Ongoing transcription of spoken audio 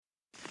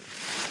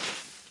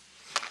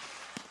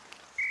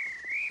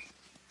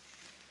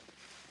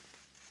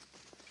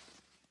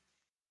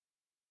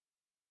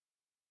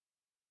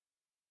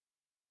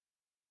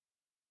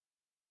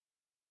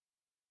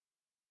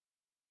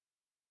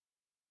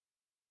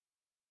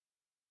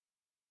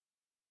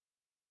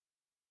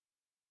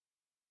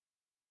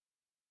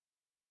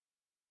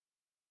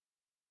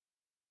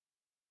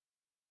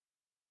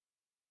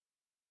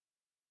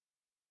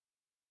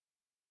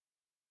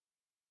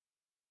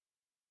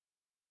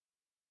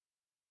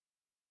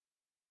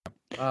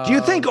Do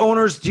you think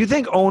owners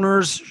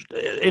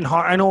in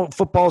I know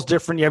football's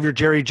different. You have your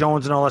Jerry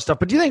Jones and all that stuff,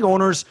 but do you think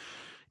owners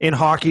in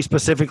hockey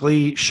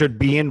specifically should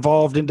be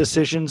involved in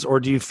decisions, or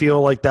do you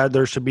feel like that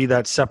there should be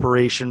that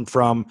separation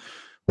from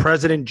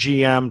president,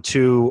 GM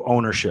to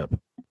ownership?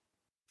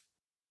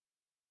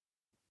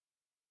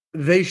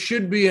 They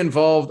should be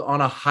involved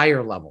on a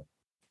higher level.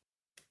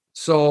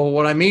 So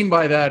what I mean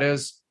by that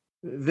is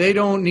they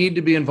don't need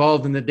to be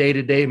involved in the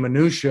day-to-day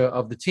minutia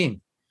of the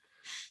team.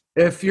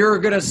 If you're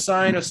going to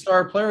sign a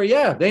star player,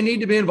 yeah, they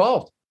need to be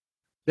involved.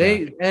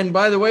 And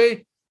by the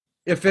way,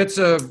 if it's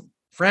a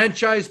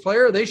franchise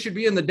player, they should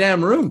be in the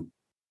damn room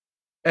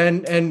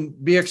and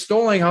be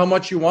extolling how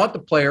much you want the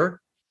player,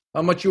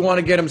 how much you want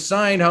to get him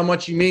signed, how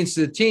much he means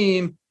to the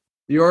team,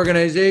 the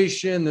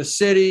organization, the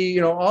city,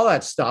 all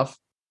that stuff.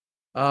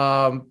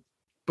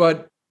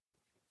 But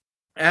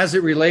as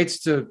it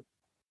relates to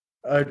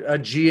a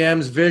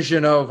GM's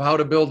vision of how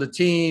to build a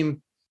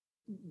team,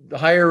 the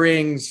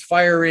hirings,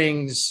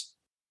 firings,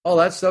 all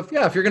that stuff.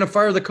 Yeah, if you're going to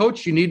fire the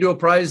coach, you need to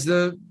apprise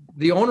the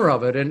owner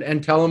of it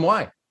and tell him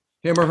why,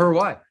 him or her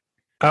why.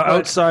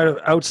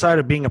 Outside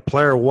of being a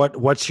player,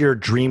 what's your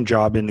dream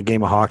job in the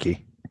game of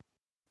hockey?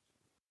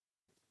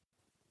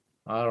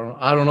 I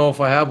don't know if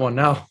I have one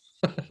now.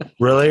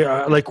 Really?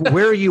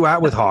 Where are you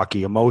at with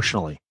hockey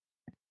emotionally?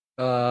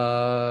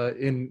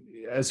 In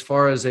as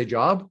far as a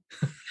job?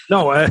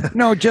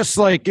 No, just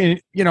my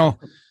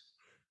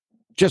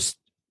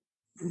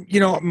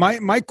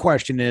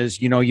question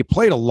is, you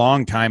played a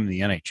long time in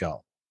the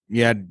NHL.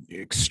 You had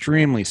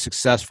extremely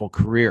successful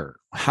career.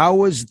 How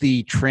was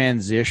the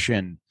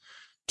transition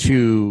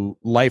to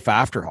life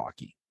after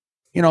hockey?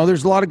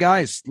 There's a lot of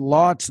guys,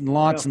 lots and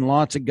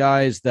lots of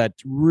guys that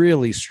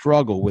really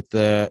struggle with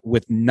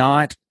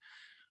not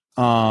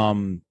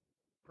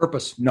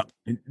purpose. No,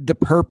 the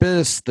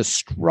purpose, the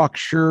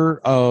structure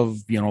of,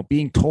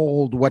 being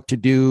told what to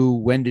do,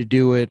 when to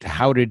do it,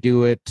 how to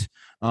do it,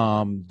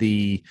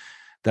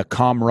 the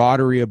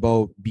camaraderie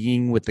about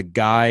being with the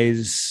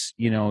guys,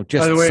 just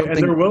by the way, something.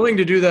 And they're willing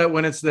to do that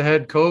when it's the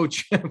head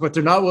coach, but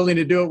they're not willing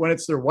to do it when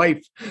it's their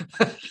wife.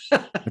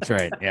 That's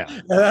right.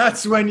 Yeah.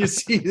 That's when you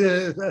see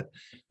the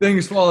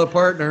things fall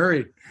apart in a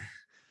hurry.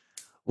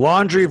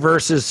 Laundry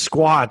versus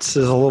squats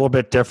is a little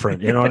bit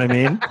different. You know what I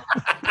mean?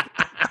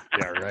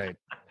 Yeah, right.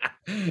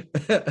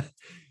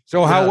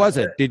 So how was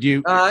it? Did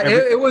you?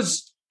 It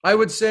was, I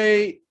would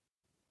say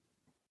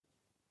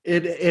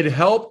it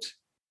helped.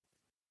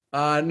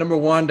 Number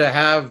one, to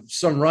have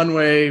some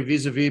runway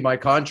vis-a-vis my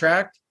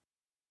contract.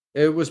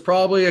 It was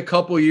probably a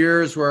couple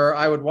years where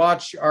I would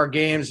watch our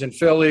games in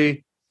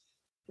Philly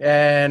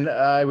and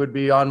I would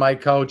be on my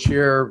couch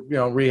here,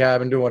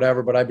 rehab and doing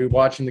whatever, but I'd be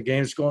watching the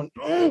games going,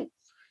 oh,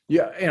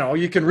 yeah,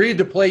 you can read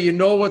the play,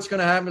 what's going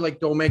to happen. Like,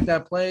 don't make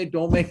that play.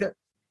 Don't make that.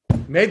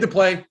 Made the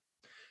play.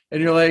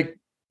 And you're like,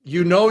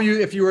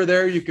 if you were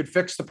there, you could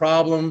fix the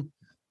problem.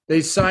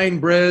 They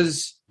signed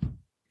Briz.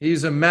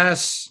 He's a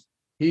mess.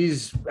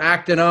 He's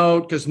acting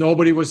out because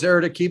nobody was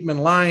there to keep him in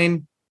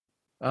line.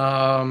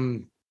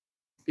 It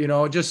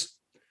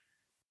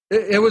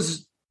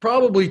was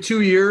probably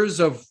 2 years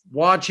of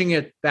watching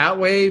it that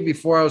way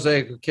before I was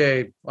like,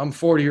 okay, I'm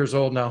 40 years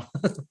old now.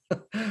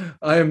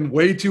 I'm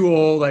way too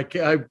old.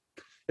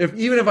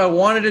 Even if I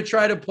wanted to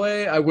try to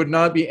play, I would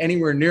not be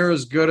anywhere near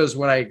as good as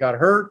when I got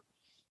hurt.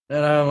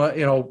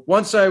 And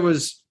once I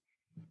was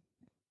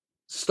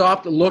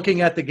stopped looking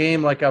at the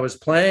game like I was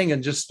playing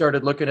and just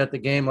started looking at the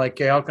game like,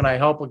 okay, how can I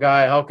help a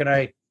guy?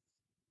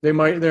 They're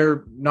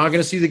not going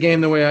to see the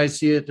game the way I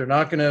see it. They're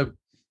not going to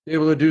be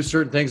able to do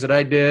certain things that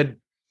I did.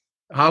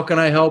 How can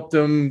I help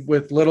them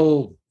with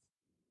little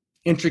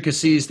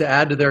intricacies to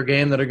add to their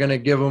game that are going to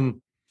give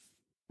them,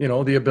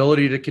 the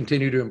ability to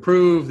continue to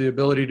improve, the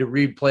ability to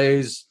read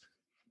plays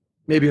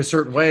maybe a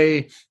certain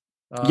way.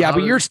 But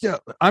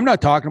I'm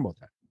not talking about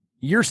that.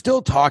 You're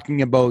still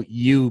talking about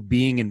you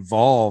being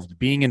involved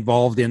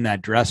in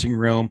that dressing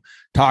room,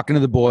 talking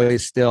to the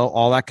boys still,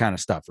 all that kind of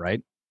stuff,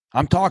 right?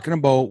 I'm talking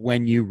about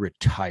when you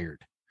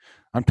retired.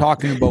 I'm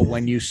talking about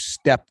when you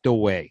stepped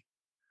away.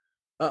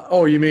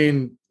 You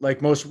mean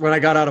like when I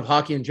got out of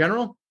hockey in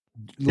general?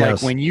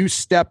 Like when you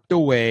stepped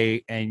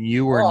away and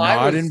you were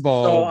not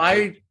involved. So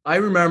I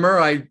remember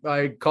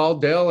I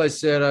called Dale. I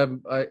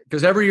said,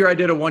 because every year I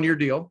did a 1-year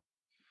deal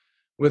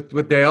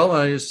with Dale.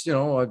 I just,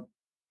 do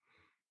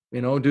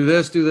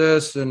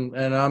this, and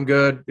I'm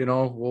good.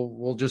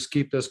 We'll just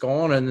keep this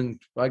going. And then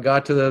I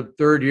got to the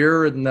third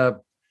year, and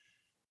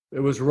it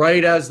was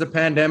right as the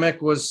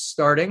pandemic was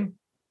starting,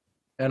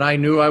 and I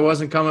knew I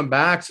wasn't coming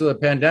back. So the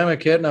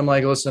pandemic hit, and I'm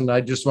like, listen,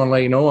 I just want to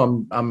let you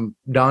know I'm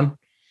done.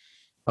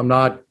 I'm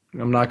not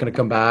going to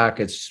come back.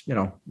 It's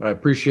I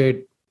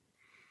appreciate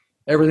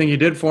everything you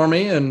did for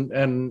me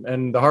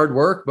and the hard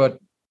work, but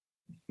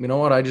you know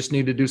what? I just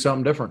need to do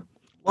something different.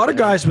 A lot of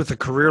guys with a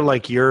career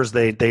like yours,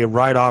 they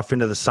ride off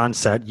into the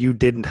sunset. You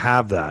didn't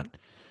have that.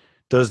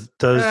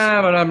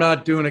 Yeah, but I'm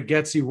not doing a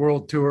Getsy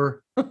World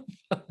Tour.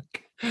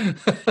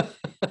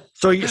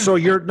 So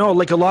you're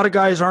like a lot of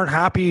guys aren't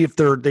happy if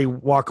they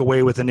walk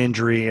away with an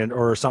injury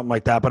or something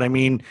like that. But I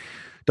mean,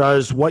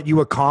 Does what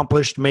you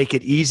accomplished make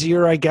it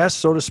easier, I guess,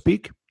 so to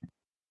speak?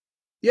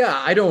 Yeah,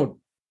 I don't,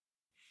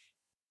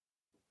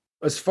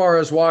 as far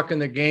as walking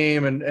the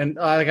game and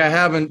like I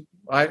haven't,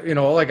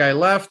 like I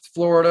left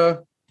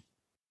Florida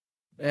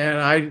and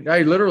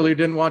I literally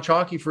didn't watch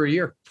hockey for a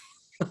year.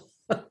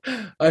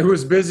 I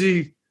was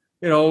busy,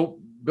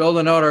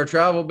 building out our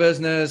travel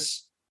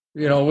business,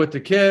 with the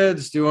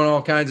kids, doing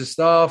all kinds of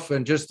stuff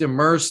and just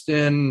immersed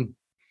in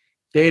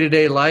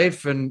day-to-day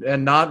life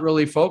and not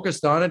really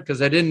focused on it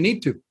because I didn't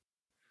need to.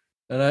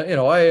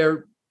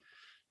 And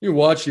you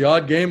watch the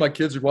odd game, my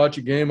kids would watch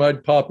a game,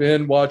 I'd pop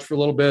in, watch for a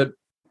little bit,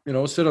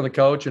 sit on the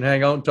couch and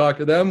hang out and talk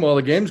to them while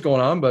the game's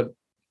going on. But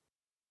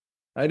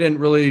I didn't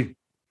really,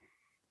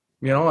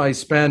 I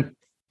spent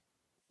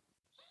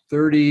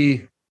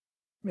 30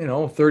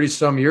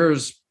 some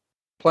years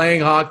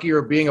playing hockey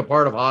or being a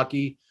part of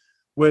hockey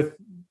with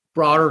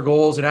broader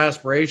goals and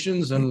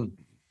aspirations. And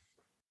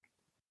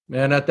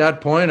at that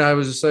point I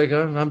was just like,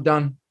 I'm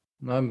done.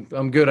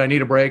 I'm good. I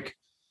need a break.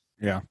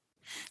 Yeah.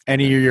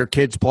 Any of your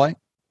kids play?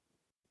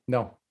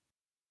 No,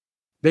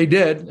 they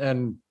did.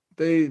 And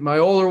my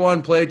older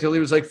one played till he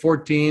was like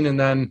 14. And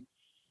then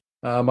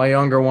my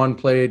younger one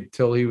played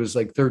till he was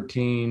like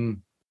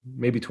 13,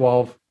 maybe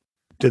 12.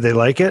 Did they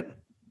like it?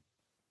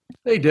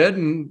 They did.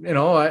 And,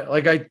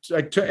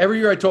 every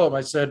year I told them,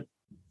 I said,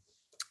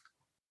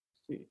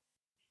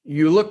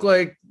 you look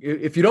like,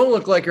 if you don't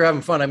look like you're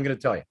having fun, I'm going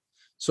to tell you.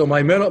 So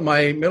my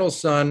middle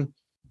son,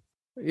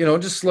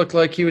 just looked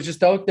like he was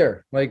just out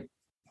there, like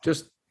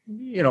just,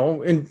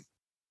 and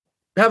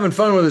having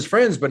fun with his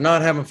friends, but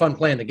not having fun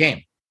playing the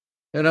game.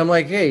 And I'm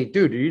like, hey,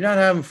 dude, are you not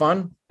having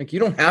fun? Like, you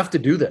don't have to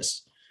do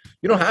this.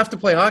 You don't have to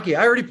play hockey.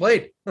 I already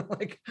played.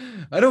 Like,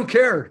 I don't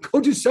care. Go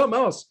do something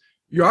else.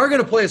 You are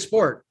going to play a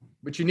sport,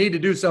 but you need to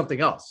do something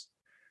else.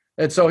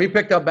 And so he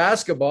picked up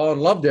basketball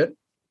and loved it.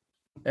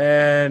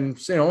 And,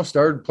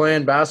 started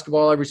playing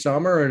basketball every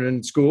summer and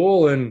in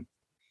school. And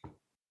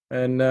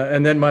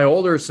then my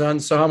older son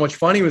saw how much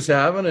fun he was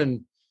having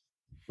and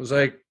was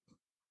like,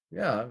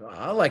 yeah,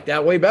 I like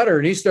that way better.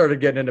 And he started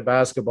getting into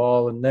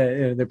basketball and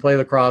they play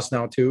lacrosse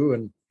now too.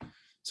 And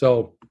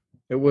so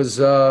it was,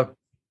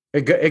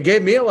 it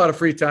gave me a lot of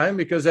free time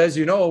because as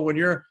you know, when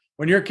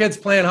your kid's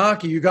playing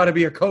hockey, you got to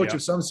be a coach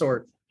of some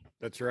sort.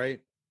 That's right.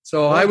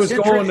 So I was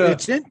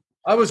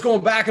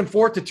going back and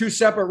forth to two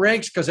separate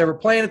rinks because they were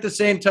playing at the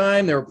same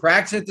time. They were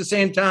practicing at the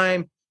same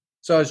time.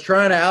 So I was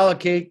trying to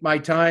allocate my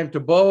time to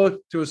both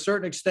to a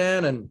certain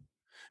extent. And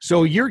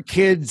so your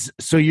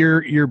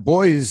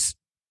boys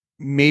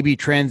maybe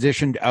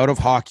transitioned out of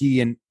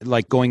hockey and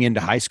like going into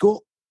high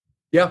school.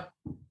 Yeah.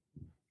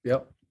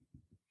 Yep.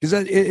 Because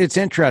it's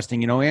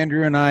interesting,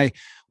 Andrew and I,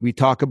 we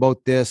talk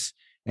about this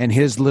and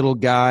his little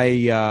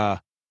guy,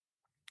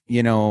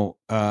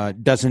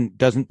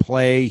 doesn't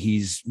play.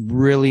 He's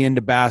really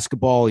into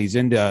basketball. He's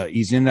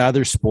into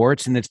other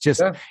sports. And it's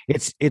just,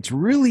 it's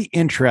really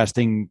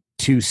interesting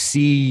to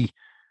see,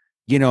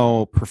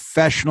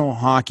 professional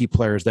hockey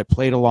players that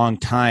played a long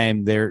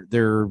time,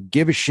 their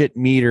give a shit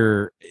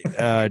meter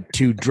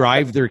to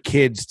drive their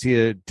kids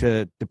to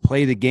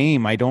play the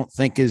game, I don't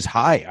think is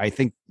high. I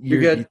think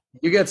you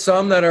get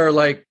some that are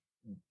like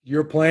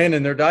you're playing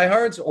and they're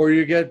diehards, or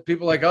you get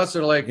people like us that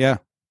are like, yeah,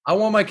 I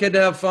want my kid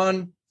to have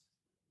fun.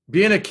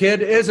 Being a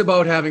kid is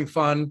about having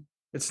fun.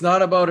 It's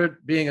not about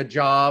it being a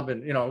job.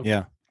 And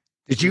yeah.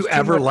 Did you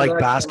ever like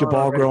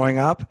basketball growing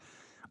up?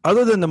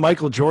 Other than the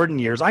Michael Jordan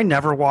years, I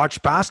never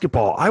watched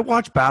basketball. I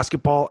watched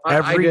basketball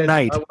every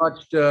night. I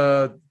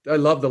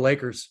love the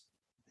Lakers.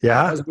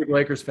 Yeah, I was a big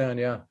Lakers fan.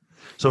 Yeah.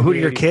 So who do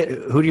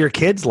your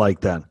kids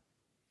like then?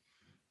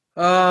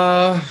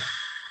 Oh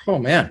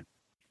man,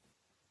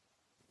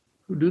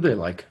 who do they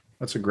like?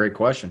 That's a great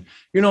question.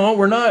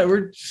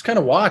 We're just kind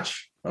of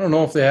watch. I don't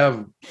know if they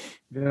have,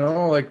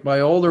 like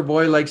my older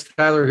boy likes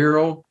Tyler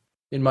Hero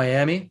in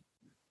Miami.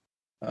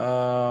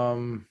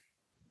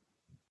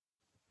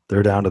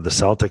 They're down to the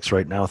Celtics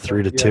right now,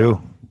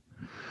 3-2.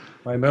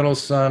 My middle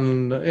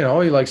son, he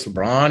likes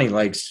LeBron. He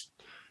likes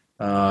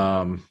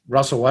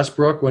Russell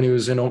Westbrook when he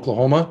was in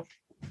Oklahoma.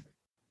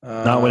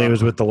 Not when he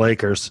was with the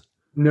Lakers.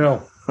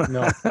 No.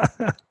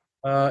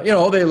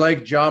 They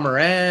like Ja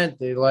Morant.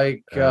 They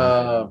like,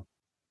 some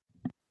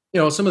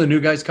of the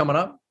new guys coming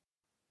up.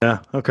 Yeah.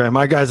 Okay.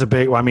 My guy's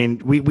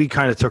we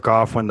kind of took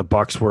off when the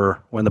Bucks were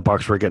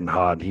getting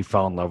hot, and he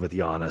fell in love with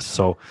Giannis.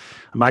 So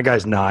my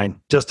guy's 9,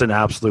 just an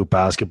absolute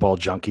basketball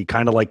junkie,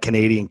 kind of like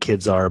Canadian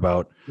kids are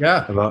about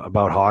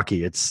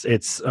hockey.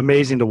 It's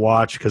amazing to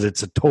watch because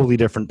it's a totally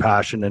different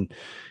passion, and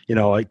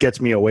it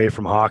gets me away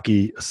from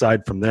hockey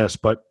aside from this.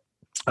 But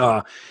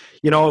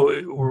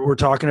we're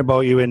talking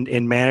about you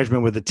in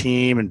management with a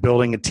team and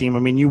building a team. I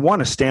mean, you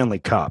won a Stanley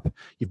Cup.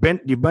 You've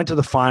been to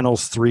the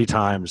finals 3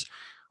 times.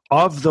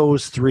 Of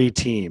those 3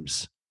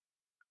 teams,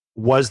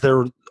 was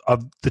there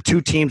of the 2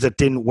 teams that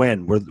didn't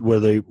win?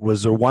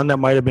 Was there one that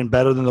might have been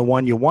better than the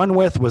one you won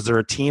with? Was there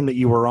a team that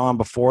you were on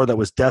before that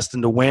was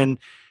destined to win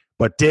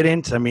but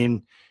didn't? I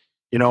mean,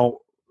 I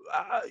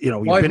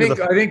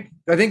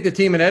think the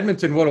team in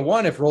Edmonton would have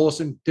won if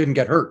Rolison didn't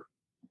get hurt.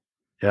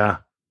 Yeah,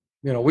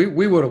 we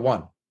would have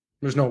won.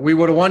 We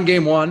would have won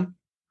game one.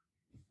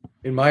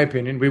 In my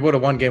opinion, we would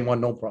have won game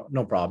one. No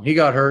problem. He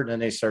got hurt and then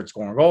they start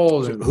scoring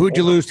goals. So who'd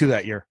you lose to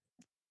that year?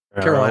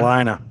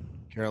 Carolina.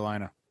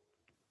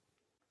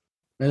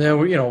 And then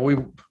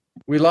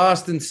we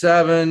lost in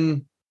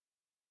 7.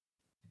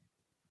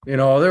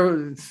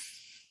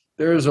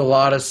 There's a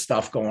lot of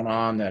stuff going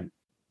on that,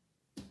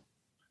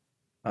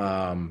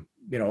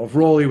 if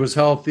Rolly was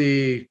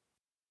healthy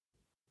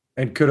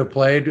and could have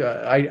played,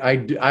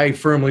 I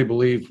firmly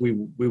believe we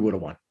would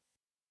have won.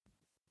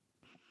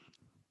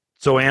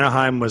 So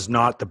Anaheim was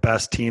not the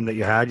best team that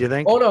you had, you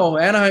think? Oh no,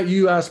 Anaheim.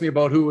 You asked me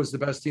about who was the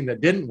best team that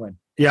didn't win.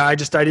 Yeah, I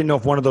didn't know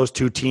if one of those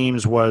two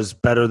teams was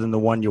better than the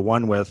one you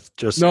won with.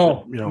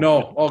 No.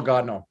 Oh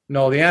God,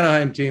 no. The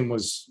Anaheim team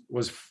was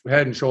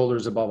head and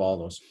shoulders above all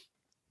those.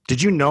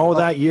 Did you know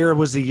that year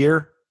was the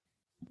year?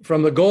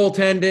 From the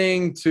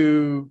goaltending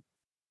to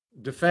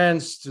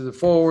defense to the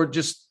forward,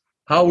 just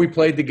how we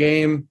played the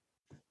game.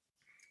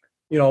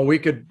 We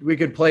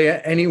could play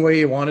any way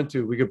you wanted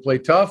to. We could play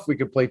tough. We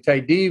could play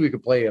tight D. We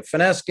could play a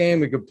finesse game.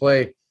 We could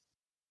play,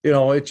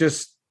 it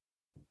just,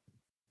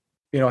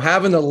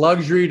 having the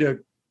luxury to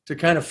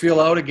kind of feel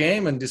out a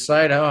game and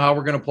decide how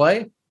we're going to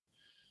play.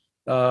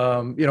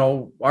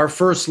 Our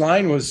first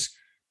line was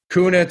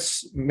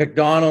Kunitz,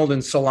 McDonald,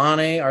 and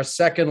Solane. Our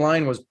second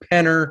line was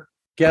Penner,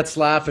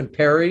 Getzlaff, and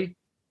Perry,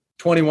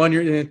 21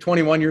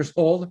 years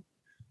old.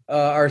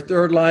 Our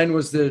third line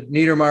was the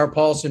Niedermeyer,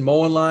 Paulson,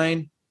 Moen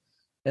line.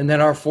 And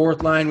then our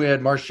fourth line, we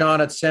had Marchand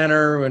at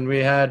center, and we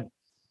had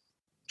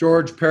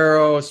George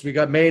Peros. We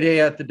got Mayday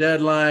at the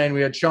deadline.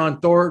 We had Sean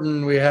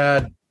Thornton. We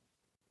had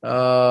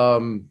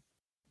who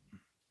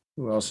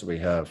else do we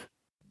have?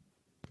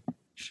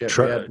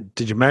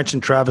 Did you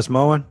mention Travis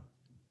Moen?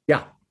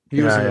 Yeah,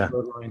 he was in the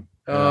third line.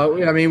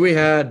 We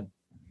had,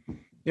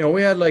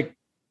 we had like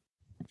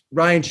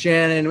Ryan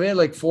Shannon. We had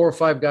like 4 or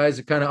 5 guys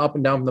that kind of up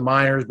and down from the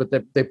minors, but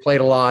they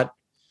played a lot.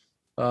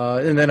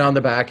 And then on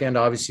the back end,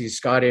 obviously,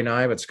 Scotty and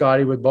I, but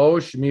Scotty with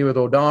Bosch, me with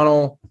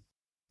O'Donnell,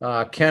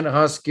 Kent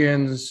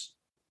Huskins.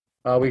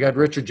 We got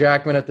Richard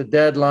Jackman at the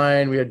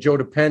deadline. We had Joe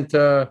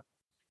DePenta.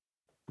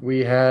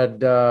 We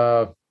had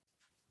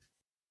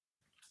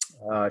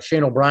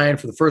Shane O'Brien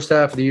for the first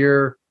half of the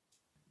year.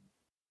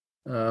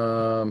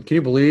 Can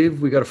you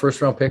believe we got a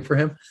first-round pick for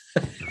him?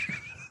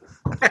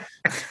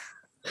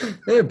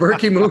 Hey,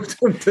 Berkey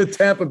moved him to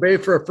Tampa Bay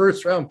for a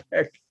first-round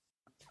pick.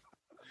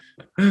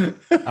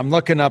 I'm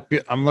looking up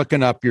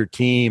your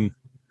team.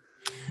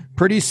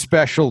 Pretty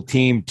special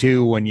team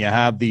too when you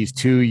have these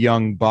 2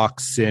 young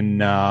bucks in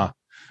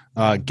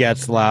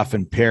Getzlaff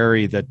and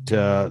Perry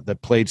that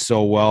played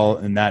so well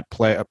in that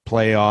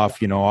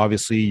playoff.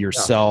 Obviously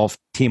yourself,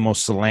 Timo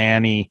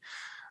Solani.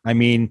 I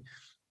mean,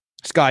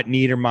 Scott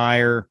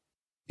Niedermeyer.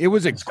 It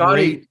was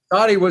Scotty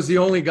was the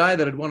only guy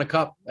that had won a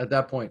cup at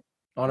that point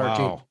on our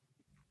team.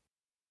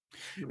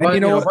 But,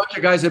 and a bunch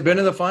of guys had been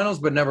in the finals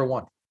but never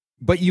won.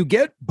 But you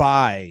get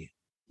by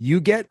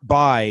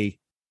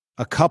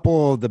a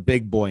couple of the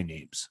big boy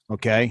names,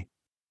 okay?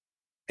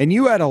 And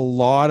you had a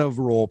lot of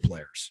role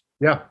players.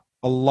 Yeah.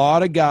 A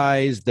lot of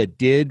guys that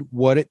did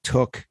what it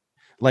took.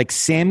 Like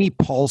Sammy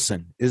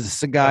Paulson is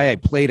this a guy I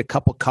played a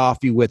cup of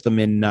coffee with him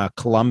in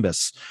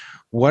Columbus.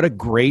 What a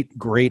great,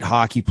 great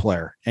hockey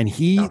player. And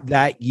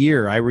that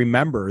year, I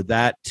remember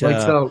that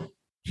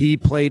he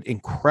played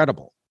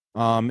incredible.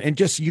 And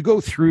just you go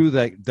through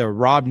the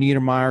Rob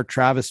Niedermeyer,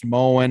 Travis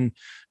Moen,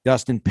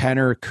 Dustin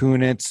Penner,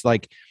 Kunitz,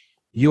 like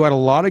you had a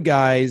lot of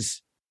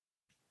guys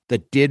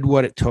that did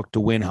what it took to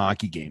win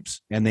hockey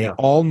games, and they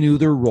all knew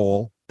their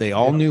role. They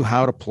all knew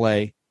how to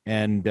play,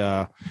 and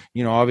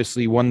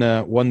obviously won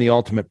the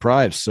ultimate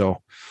prize.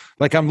 So,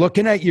 like, I'm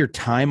looking at your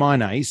time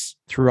on ice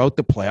throughout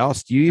the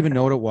playoffs. Do you even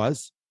know what it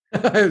was?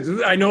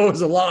 I know it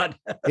was a lot.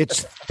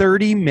 It's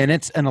 30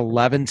 minutes and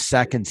 11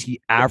 seconds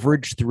he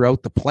averaged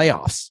throughout the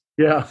playoffs.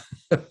 Yeah.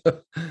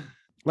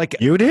 Like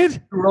you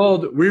did? We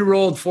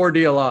rolled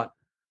 4D a lot.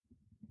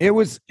 It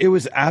was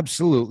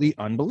absolutely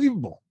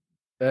unbelievable.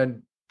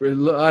 And I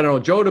don't know,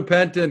 Joe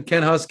DePenta and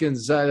Ken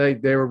Huskins,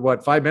 they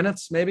were 5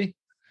 minutes maybe?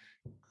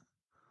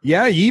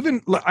 Yeah,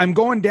 I'm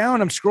going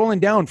down, I'm scrolling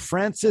down.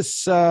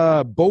 Francis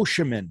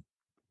Boscheman,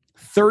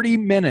 30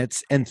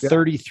 minutes and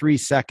 33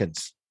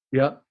 seconds.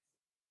 Yeah.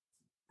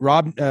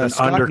 An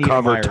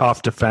undercover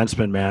tough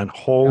defenseman, man.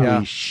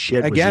 Holy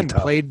shit. Again,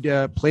 played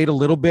a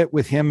little bit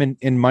with him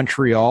in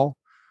Montreal.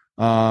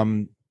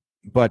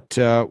 What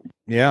a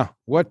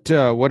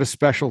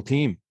special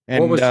team.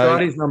 And what was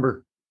Scotty's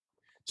number?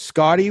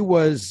 Scotty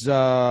was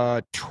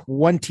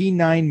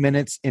 29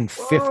 minutes and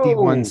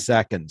 51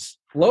 seconds.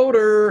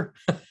 Floater.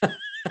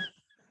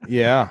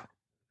 Yeah.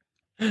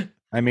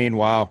 I mean,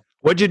 wow.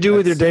 What'd you do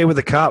with your day with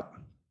the cup?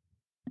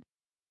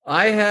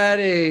 I had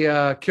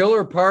a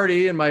killer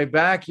party in my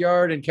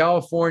backyard in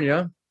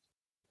California.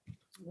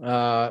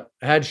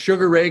 Had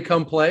Sugar Ray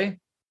come play.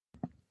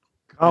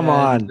 Come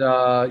on.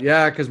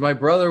 Because my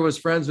brother was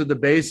friends with the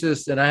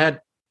bassist, and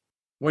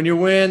when you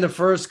win the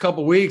first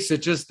couple weeks,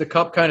 the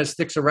cup kind of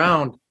sticks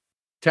around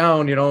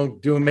town,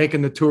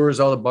 making the tours,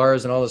 all the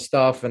bars and all the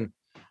stuff. And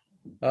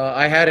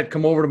I had it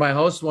come over to my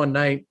house one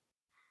night,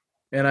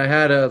 and I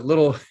had a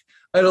little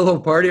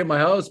party at my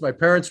house. My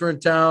parents were in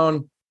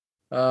town.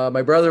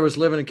 My brother was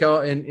living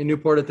in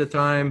Newport at the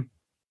time,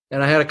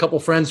 and I had a couple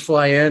friends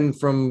fly in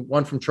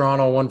one from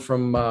Toronto, one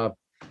from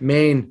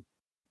Maine,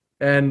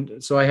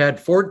 and so I had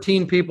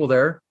 14 people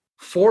there,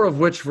 4 of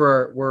which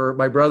were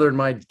my brother and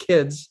my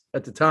kids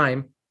at the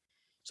time.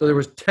 So there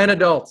was 10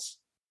 adults,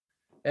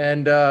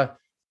 and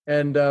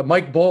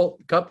Mike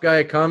Bolt, Cup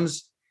guy,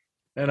 comes,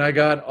 and I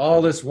got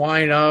all this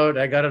wine out.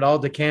 I got it all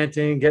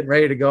decanting, getting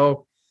ready to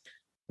go.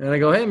 And I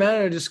go, hey,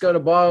 man, I just got a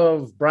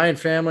bottle of Bryant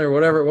Family or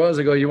whatever it was.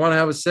 I go, you want to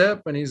have a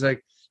sip? And he's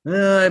like,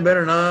 I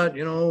better not.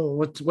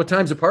 What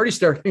time's the party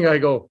starting? I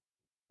go,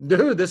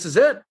 dude, this is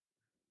it.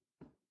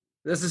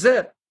 This is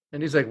it.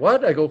 And he's like,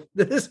 what? I go,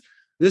 this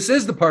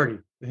is the party.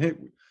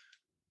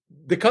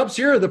 The Cup's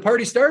here. The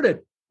party started.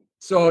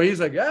 So he's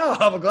like, yeah, I'll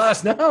have a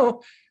glass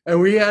now.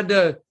 And we had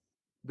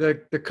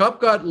the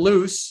Cup got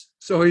loose.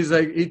 So he's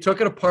like, he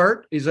took it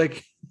apart. He's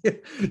like,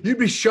 you'd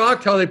be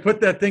shocked how they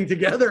put that thing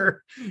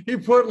together. He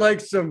put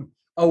like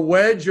a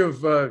wedge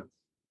of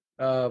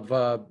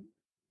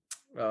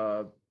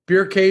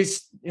beer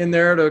case in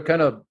there to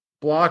kind of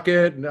block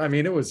it. And I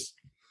mean, it was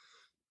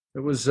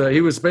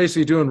he was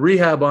basically doing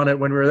rehab on it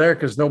when we were there,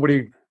 because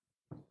it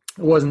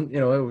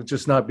was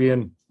just not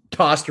being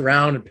tossed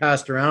around and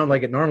passed around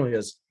like it normally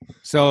is.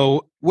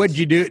 So what'd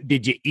you do?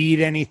 Did you eat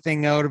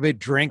anything out of it?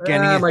 Drink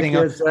anything?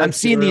 I'm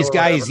seeing these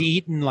guys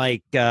eating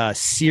like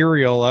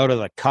cereal out of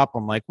the cup.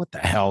 I'm like, what the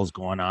hell's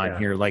going on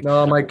here? Like,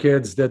 no, my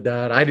kids did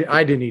that. I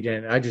didn't eat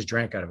any. I just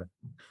drank out of it.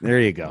 There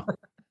you go.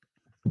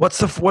 What's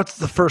the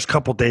first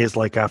couple days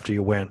like after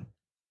you win?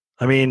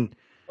 I mean,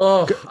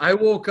 I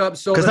woke up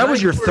because that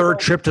was your third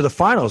trip to the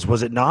finals,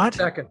 was it not?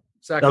 Second.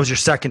 That was your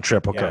second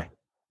trip. Okay.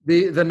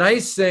 Yeah. The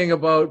nice thing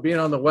about being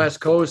on the West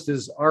Coast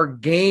is our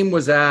game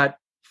was at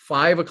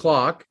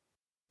 5:00,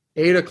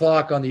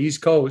 8:00 on the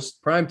East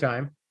Coast, prime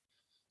time.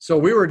 So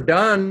we were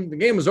done. The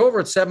game was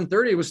over at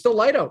 7:30. It was still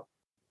light out.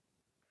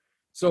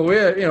 So we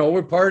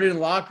partied in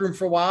the locker room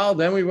for a while.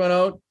 Then we went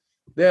out.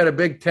 They had a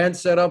big tent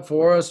set up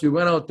for us. We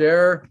went out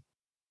there.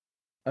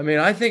 I mean,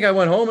 I think I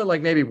went home at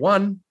like maybe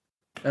 1,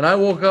 and I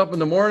woke up in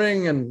the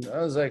morning and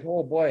I was like,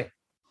 oh boy,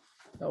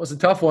 that was a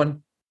tough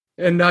one.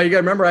 And now you got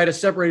to remember, I had a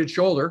separated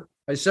shoulder.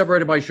 I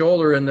separated my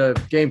shoulder in the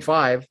game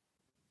 5.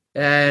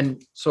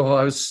 And so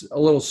I was a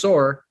little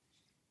sore,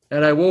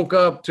 and I woke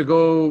up to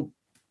go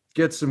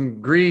get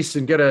some grease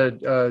and get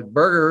a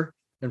burger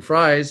and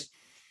fries.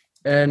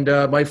 And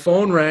my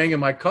phone rang in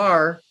my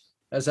car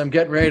as I'm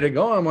getting ready to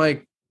go. I'm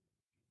like,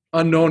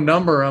 unknown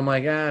number. I'm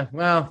like,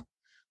 well,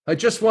 I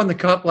just won the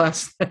Cup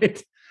last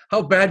night.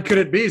 How bad could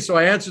it be? So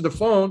I answered the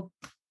phone,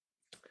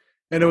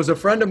 and it was a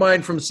friend of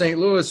mine from St.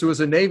 Louis who was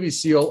a Navy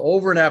SEAL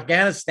over in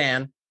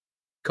Afghanistan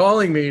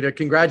calling me to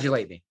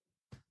congratulate me.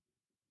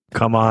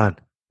 Come on.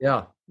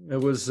 Yeah,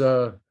 it was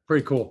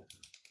pretty cool.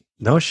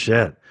 No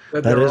shit.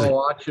 That they're all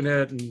watching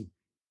it, and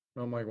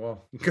I'm like,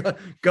 well,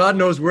 God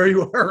knows where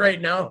you are right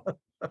now.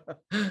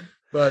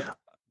 But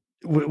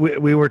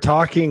we were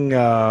talking.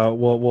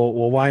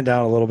 We'll wind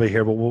down a little bit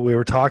here, but we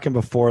were talking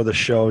before the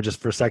show just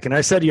for a second.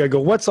 I said to you, I go,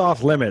 what's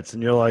off limits?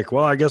 And you're like,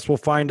 well, I guess we'll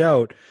find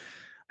out.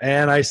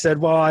 And I said,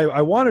 well,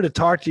 I wanted to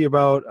talk to you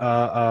about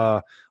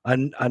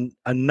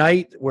a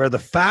night where the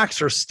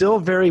facts are still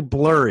very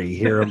blurry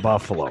here in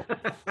Buffalo.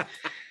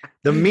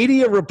 The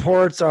media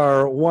reports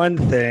are one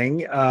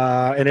thing,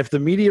 and if the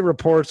media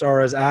reports are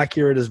as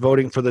accurate as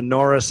voting for the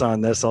Norris on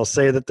this, I'll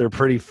say that they're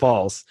pretty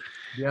false.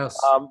 Yes.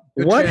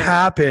 What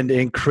happened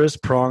in Chris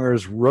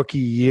Pronger's rookie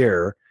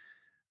year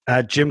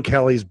at Jim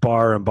Kelly's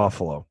bar in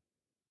Buffalo?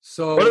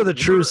 So what are the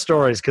true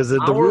stories? Because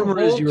the rumor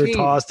is you were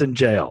tossed in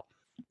jail.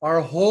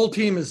 Our whole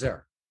team is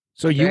there.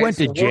 So you went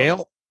to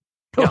jail?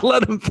 Yeah.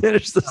 Let him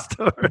finish the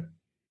story.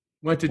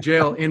 Went to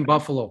jail in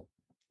Buffalo.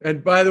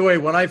 And by the way,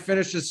 when I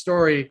finish this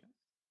story,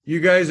 you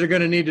guys are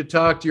going to need to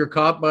talk to your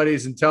cop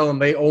buddies and tell them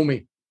they owe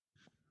me.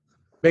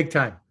 Big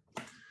time.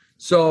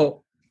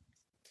 So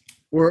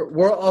we're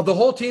the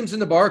whole team's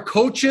in the bar,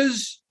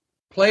 coaches,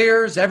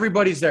 players,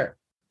 everybody's there.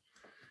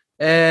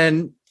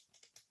 And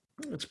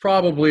it's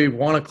probably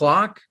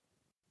 1:00.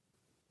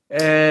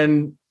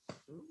 And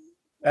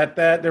at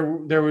that,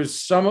 there was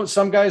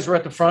some guys were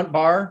at the front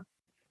bar,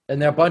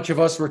 and a bunch of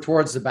us were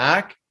towards the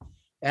back.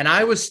 And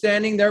I was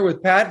standing there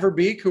with Pat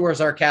Verbeek, who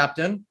was our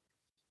captain,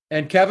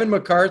 and Kevin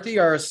McCarthy,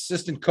 our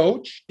assistant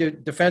coach,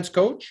 defense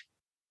coach,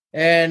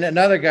 and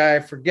another guy, I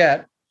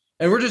forget.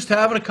 And we're just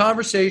having a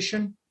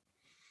conversation.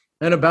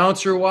 And a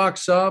bouncer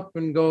walks up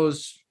and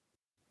goes,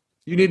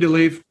 "You need to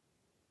leave."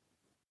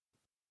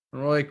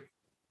 And we're like,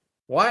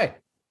 "Why?"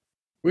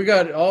 We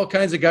got all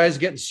kinds of guys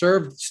getting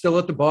served still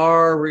at the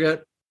bar.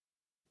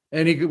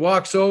 And he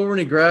walks over and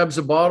he grabs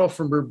a bottle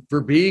from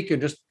Verbeek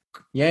and just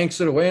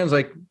yanks it away and is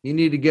like, "You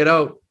need to get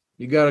out.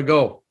 You got to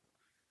go."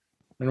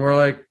 And we're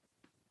like,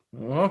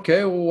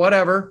 "Okay, well,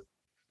 whatever."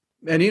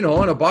 And, in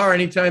a bar,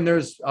 anytime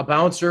there's a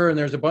bouncer and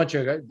there's a bunch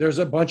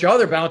of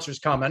other bouncers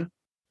coming.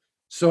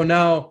 So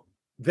now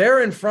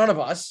they're in front of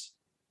us.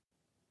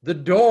 The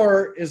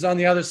door is on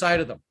the other side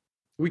of them.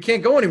 We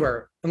can't go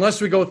anywhere unless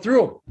we go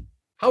through them.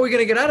 How are we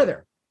going to get out of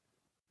there?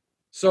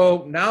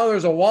 So now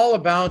there's a wall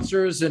of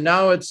bouncers, and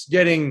now it's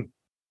getting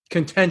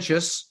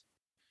contentious.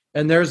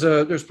 And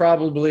there's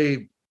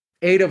probably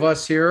 8 of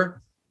us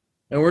here,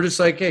 and we're just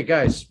like, hey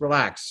guys,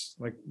 relax.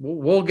 Like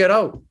we'll get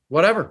out,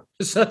 whatever.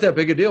 It's not that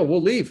big a deal.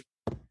 We'll leave.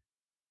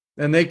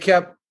 And they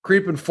kept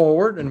creeping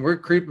forward, and we're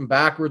creeping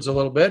backwards a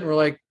little bit. And we're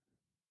like,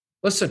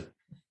 listen,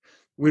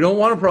 we don't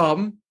want a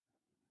problem.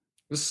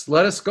 Just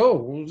let us go.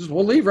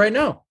 We'll leave right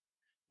now.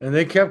 And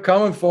they kept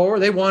coming forward.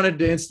 They wanted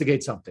to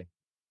instigate something.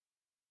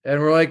 And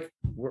we're like,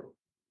 we're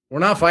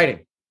not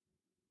fighting.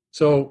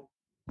 So,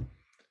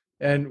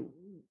 and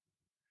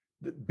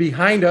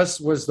behind us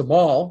was the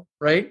mall,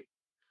 right?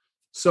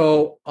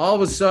 So all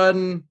of a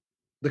sudden,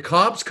 the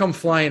cops come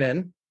flying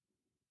in.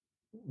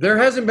 There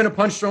hasn't been a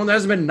punch thrown. There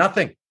hasn't been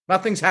nothing.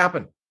 Nothing's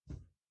happened.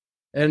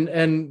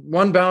 And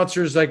one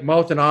bouncer's like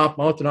mouthing off.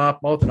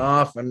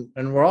 And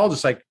we're all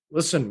just like,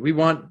 listen, we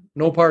want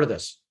no part of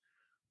this.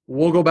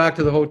 We'll go back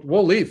to the hotel.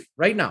 We'll leave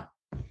right now.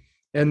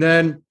 And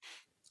then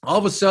all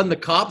of a sudden, the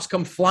cops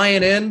come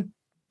flying in.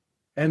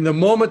 And the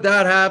moment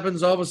that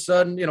happens, all of a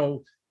sudden,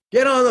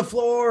 get on the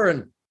floor.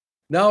 And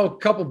now a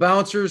couple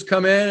bouncers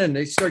come in and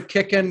they start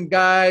kicking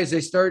guys.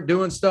 They start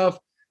doing stuff. A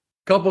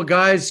couple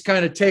guys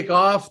kind of take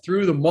off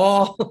through the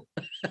mall.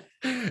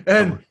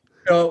 And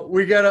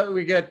we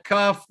get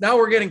cuffed. Now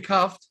we're getting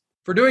cuffed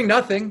for doing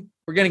nothing.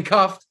 We're getting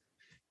cuffed,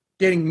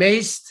 getting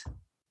maced.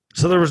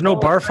 So there was no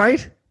bar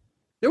fight?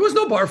 There was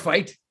no bar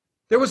fight.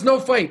 There was no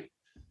fight.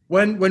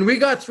 When we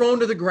got thrown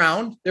to the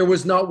ground, there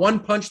was not one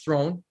punch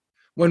thrown.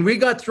 When we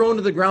got thrown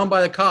to the ground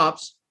by the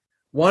cops,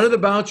 one of the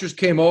bouncers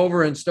came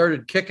over and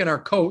started kicking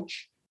our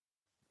coach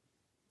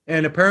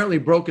and apparently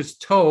broke his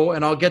toe,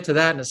 and I'll get to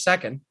that in a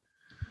second.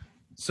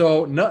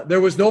 So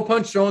there was no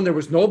punch thrown. There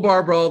was no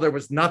bar brawl. There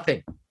was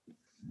nothing.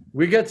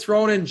 We get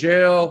thrown in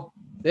jail.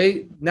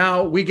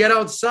 Now we get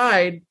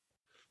outside.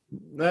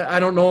 I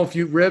don't know if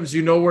Ribs,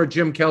 you know where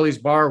Jim Kelly's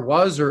bar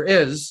was or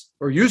is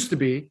or used to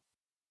be.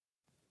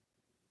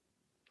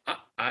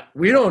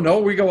 We don't know.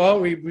 We go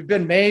out. We've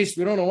been maced.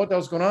 We don't know what that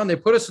was going on. They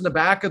put us in the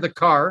back of the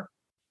car.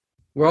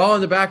 We're all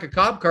in the back of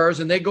cop cars,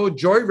 and they go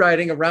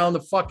joyriding around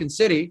the fucking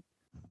city,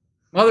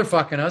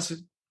 motherfucking us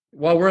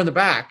while we're in the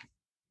back.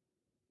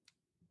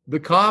 The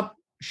cop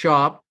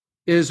shop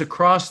is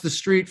across the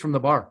street from the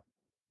bar.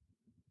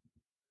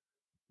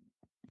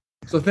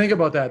 So think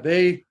about that.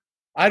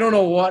 I don't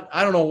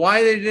know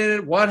why they did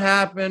it. What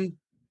happened?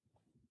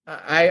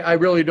 I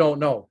really don't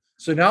know.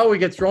 So now we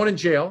get thrown in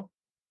jail.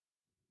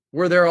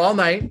 We're there all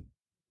night.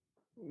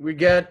 We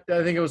get,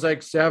 I think it was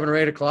like 7 or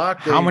 8 o'clock.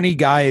 How many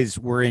guys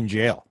were in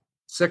jail?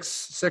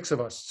 Six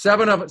of us.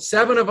 Seven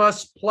of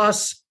us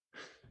plus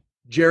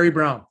Jerry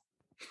Brown.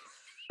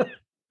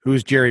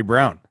 Who's Jerry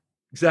Brown?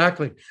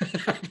 Exactly.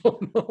 I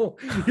don't know.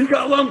 He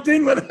got lumped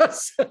in with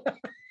us.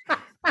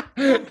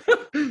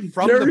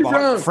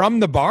 From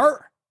the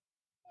bar?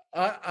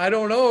 I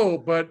don't know,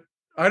 but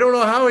I don't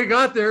know how he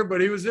got there,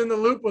 but he was in the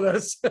loop with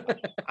us.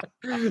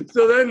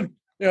 So then,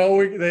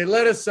 they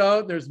let us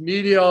out. There's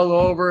media all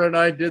over, and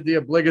I did the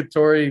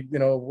obligatory,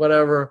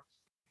 whatever.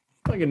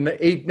 Like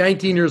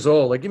 19 years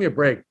old. Like, give me a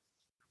break.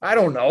 I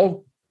don't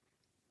know.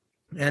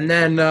 And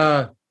then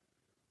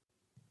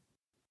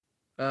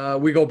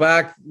we go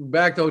back to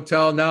the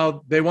hotel.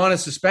 Now they want to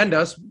suspend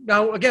us.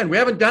 Now, again, we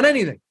haven't done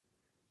anything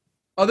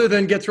other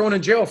than get thrown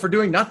in jail for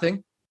doing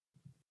nothing.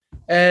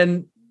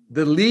 And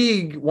the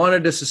league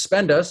wanted to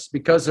suspend us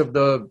because of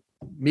the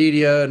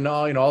media and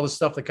all the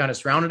stuff that kind of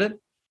surrounded it.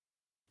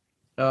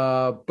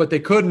 But they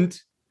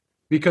couldn't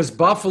because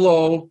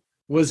Buffalo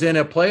was in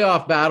a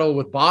playoff battle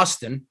with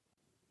Boston,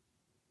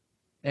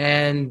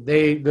 and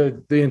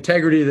the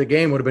integrity of the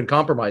game would have been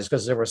compromised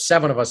because there were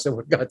 7 of us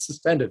that got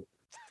suspended.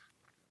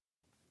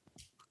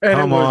 And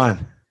Come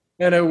on.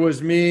 And it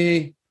was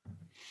me,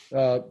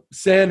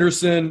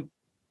 Sanderson,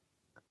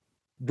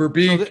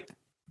 Verbeek.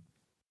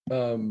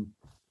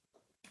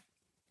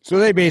 So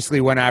they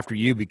basically went after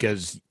you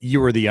because you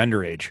were the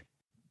underage.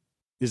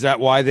 Is that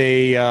why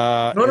they?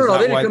 No.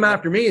 They didn't come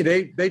after me.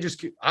 They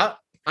just.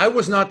 I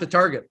was not the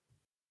target.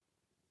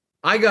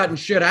 I got in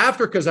shit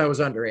after because I was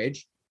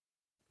underage,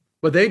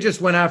 but they just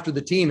went after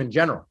the team in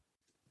general,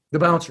 the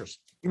bouncers.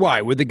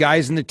 Why? Were the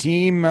guys in the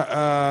team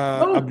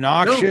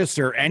obnoxious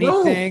or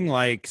anything? No.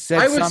 Like said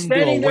I was something to a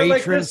standing there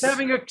like waitress? this,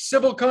 having a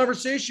civil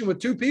conversation with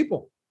 2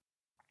 people,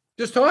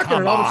 just talking,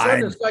 and all of a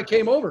sudden this guy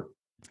came over.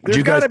 Did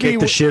you guys kick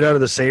the shit out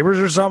of the Sabres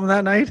or something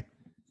that night?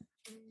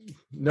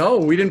 No,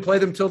 we didn't play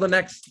them till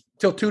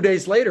 2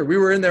 days later. We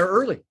were in there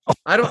early.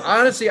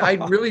 I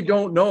really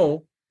don't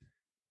know.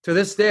 To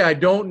this day, I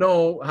don't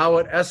know how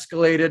it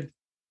escalated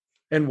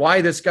and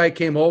why this guy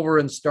came over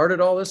and started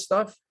all this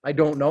stuff. I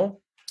don't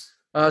know.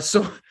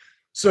 So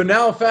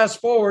now fast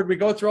forward, we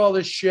go through all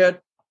this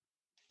shit,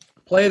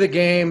 play the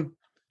game,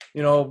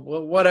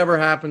 whatever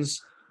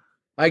happens.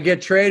 I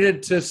get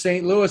traded to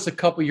St. Louis a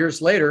couple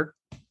years later,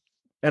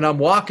 and I'm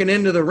walking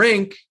into the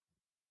rink,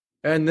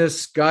 and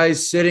this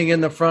guy's sitting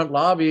in the front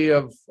lobby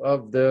of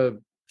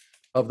the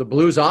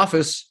Blues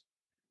office,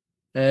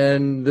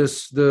 and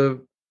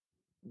the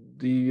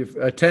the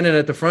attendant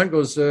at the front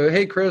goes,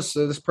 "Hey, Chris,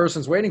 this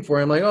person's waiting for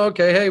you." I'm like, oh,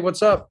 "Okay, hey,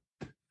 what's up?"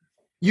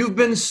 "You've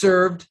been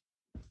served."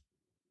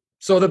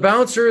 So the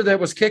bouncer that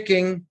was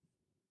kicking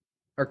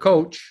our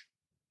coach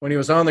when he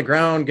was on the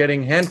ground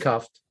getting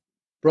handcuffed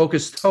broke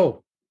his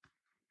toe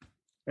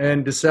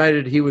and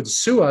decided he would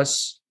sue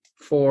us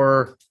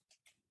for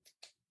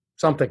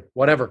something,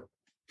 whatever.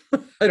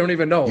 I don't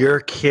even know. You're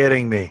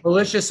kidding me.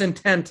 Malicious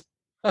intent.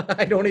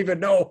 I don't even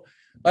know.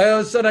 All of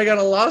a sudden I got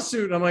a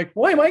lawsuit and I'm like,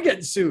 why am I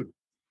getting sued?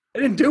 I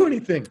didn't do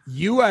anything.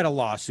 You had a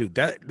lawsuit.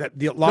 That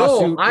the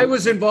lawsuit. No, I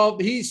was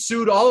involved. He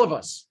sued all of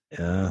us.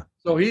 Yeah.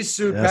 So he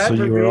sued Yeah, Pat. so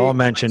you were Verbeek, all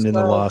mentioned in the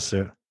myself.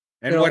 lawsuit.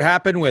 And you know, what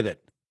happened with it?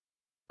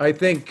 I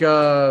think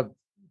Pat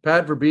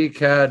Verbeek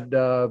had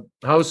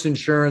house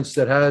insurance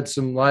that had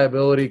some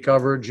liability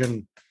coverage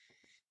and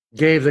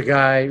gave the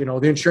guy,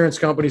 the insurance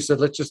company said,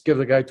 let's just give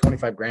the guy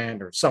 25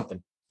 grand or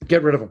something.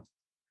 Get rid of him.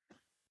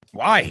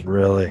 Why?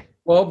 Really?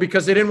 Well,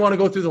 because they didn't want to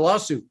go through the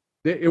lawsuit.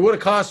 It would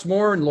have cost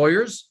more in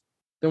lawyers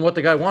than what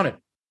the guy wanted.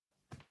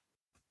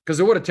 Because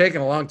it would have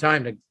taken a long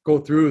time to go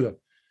through the.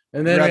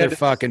 And then Rather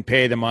fucking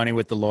pay the money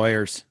with the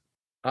lawyers.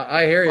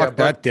 I hear you. Fuck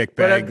that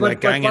dickbag.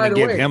 Like I'm going to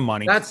give him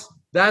money.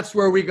 That's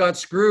where we got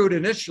screwed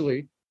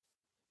initially.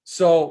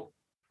 So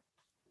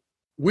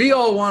we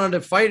all wanted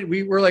to fight.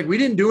 We were like, we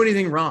didn't do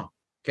anything wrong.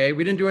 Okay,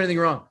 we didn't do anything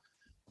wrong.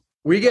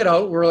 We get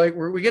out.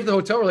 We get to the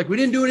hotel. We're like, we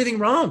didn't do anything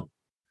wrong.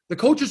 The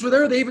coaches were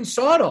there. They even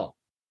saw it all.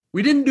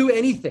 We didn't do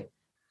anything.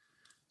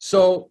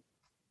 So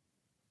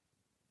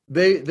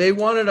they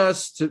wanted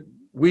us to.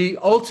 We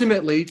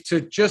ultimately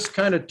to just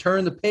kind of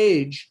turn the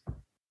page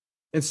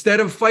instead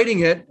of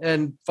fighting it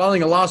and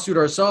filing a lawsuit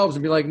ourselves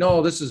and be like,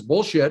 no, this is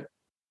bullshit.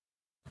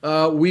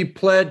 We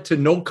pled to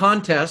no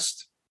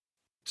contest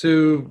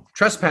to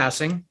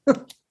trespassing,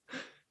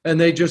 and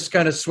they just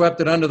kind of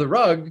swept it under the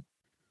rug.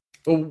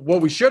 But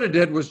what we should have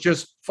did was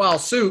just file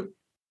suit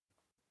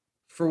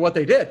for what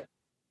they did.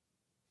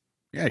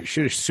 Yeah, you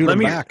should have sued him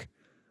back.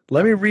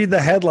 Let me read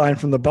the headline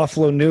from the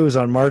Buffalo News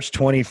on March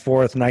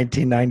 24th,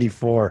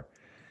 1994.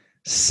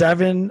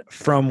 7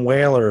 from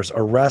Whalers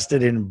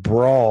arrested in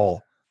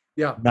brawl.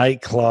 Yeah.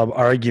 Nightclub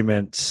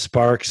argument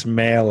sparks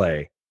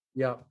melee.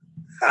 Yeah.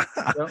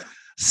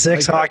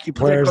 6 hockey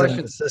players and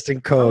an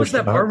assistant coach. What was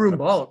that barroom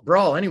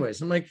brawl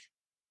anyways? I'm like,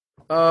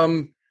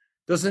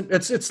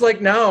 it's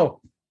like now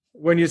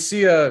when you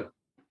see a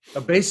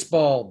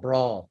baseball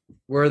brawl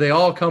where they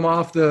all come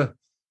out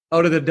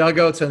of the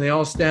dugouts and they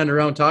all stand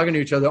around talking to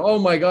each other. Oh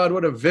my God,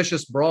 what a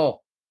vicious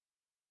brawl.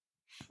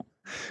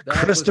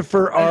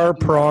 Christopher R.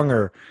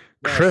 Pronger.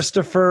 Yes.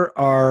 Christopher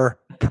R.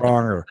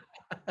 Pronger.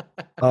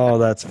 Oh,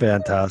 that's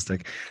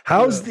fantastic.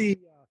 How's the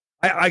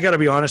I got to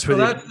be honest with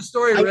you. That's the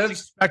story, I was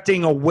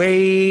expecting a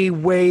way,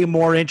 way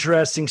more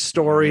interesting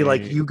story.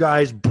 Like you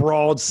guys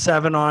brawled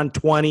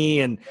 7-on-20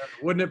 and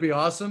wouldn't it be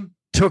awesome?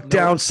 Took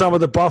down some of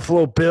the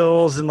Buffalo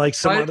Bills and like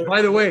some other.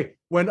 By the way,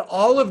 when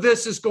all of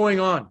this is going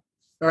on,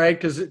 all right,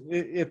 because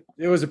it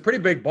was a pretty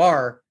big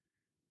bar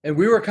and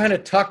we were kind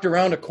of tucked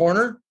around a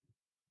corner.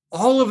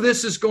 All of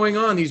this is going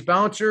on, these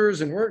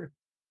bouncers, and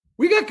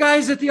we got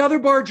guys at the other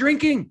bar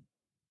drinking,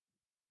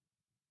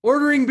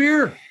 ordering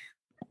beer.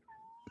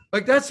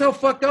 Like, that's how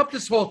fucked up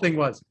this whole thing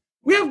was.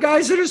 We have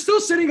guys that are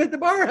still sitting at the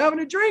bar having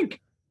a drink.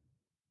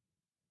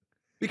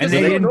 Because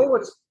they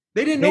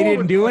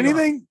didn't do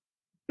anything?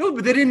 No,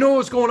 but they didn't know what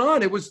was going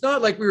on. It was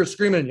not like we were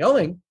screaming and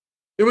yelling.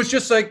 It was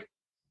just like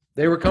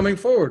they were coming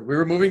forward. We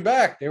were moving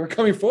back. They were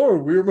coming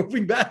forward. We were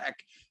moving back.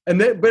 But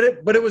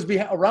it was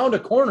around a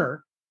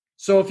corner.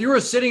 So if you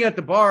were sitting at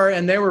the bar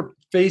and they were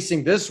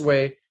facing this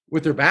way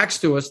with their backs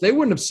to us, they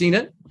wouldn't have seen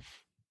it.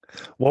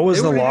 What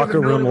was the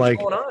locker room like?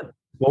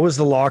 What was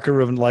the locker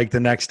room like the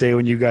next day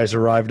when you guys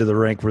arrived to the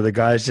rink? Were the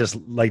guys just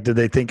like,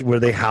 were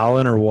they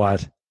howling or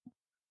what?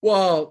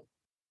 Well,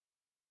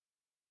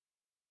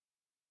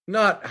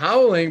 not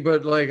howling,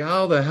 but like,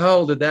 how the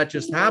hell did that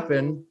just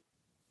happen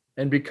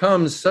and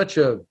become such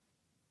a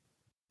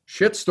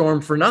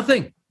shitstorm for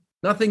nothing?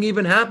 Nothing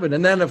even happened.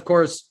 And then, of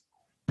course,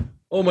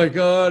 oh my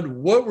God,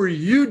 what were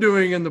you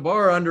doing in the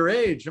bar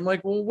underage? I'm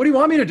like, well, what do you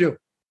want me to do?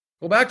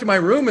 Go back to my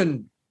room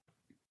and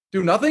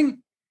do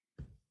nothing?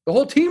 The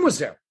whole team was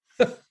there.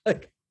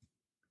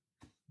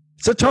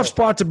 It's a tough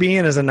spot to be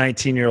in as a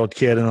 19-year-old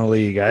kid in the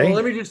league, eh? Well,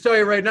 let me just tell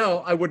you right now,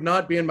 I would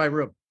not be in my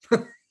room.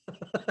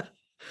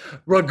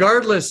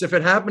 Regardless, if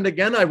it happened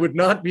again, I would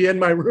not be in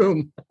my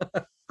room.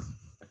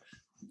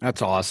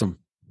 That's awesome.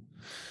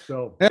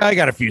 So yeah, I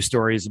got a few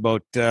stories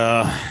about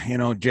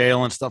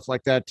jail and stuff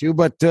like that too,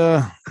 but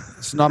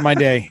it's not my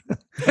day.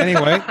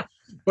 Anyway,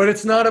 but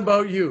it's not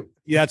about you.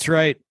 Yeah, that's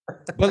right.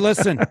 But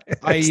listen,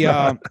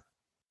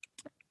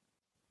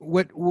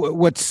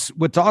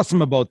 what's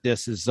awesome about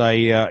this is I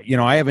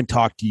haven't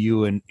talked to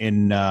you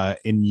in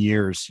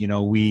years.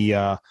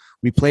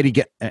 We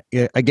played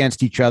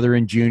against each other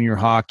in junior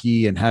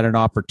hockey and had an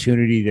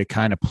opportunity to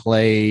kind of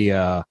play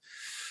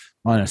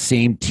on a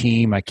same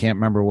team. I can't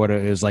remember what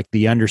it was, like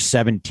the under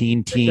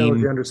 17 team. That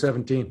was the under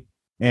 17.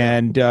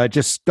 And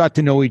just got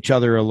to know each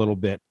other a little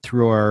bit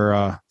through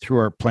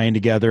our playing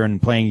together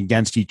and playing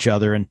against each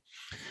other. And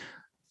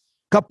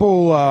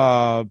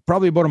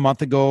Probably about a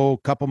month ago,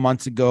 couple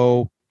months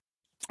ago,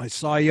 I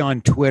saw you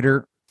on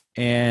Twitter,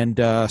 and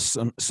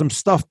some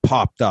stuff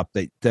popped up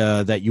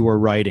that you were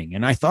writing,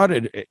 and I thought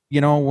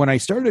when I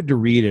started to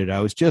read it, I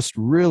was just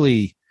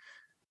really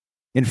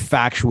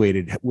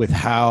infatuated with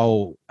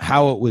how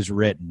it was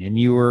written, and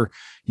you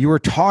were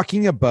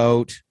talking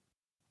about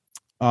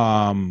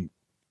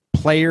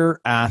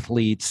player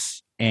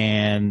athletes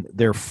and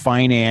their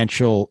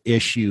financial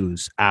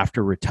issues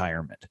after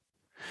retirement.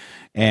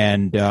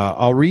 And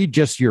I'll read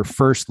just your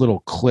first little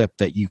clip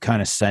that you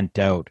kind of sent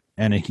out.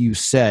 And you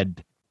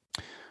said,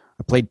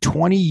 I played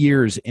 20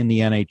 years in the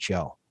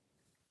NHL.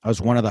 I was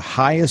one of the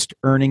highest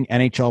earning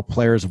NHL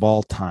players of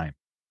all time,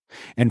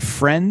 and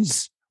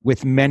friends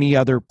with many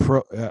other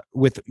pro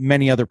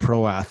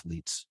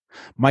athletes.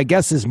 My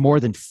guess is more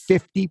than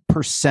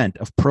 50%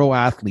 of pro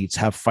athletes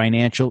have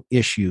financial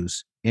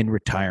issues in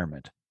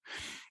retirement.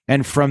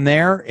 And from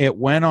there, it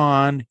went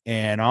on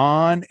and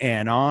on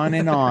and on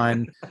and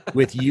on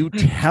with you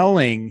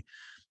telling,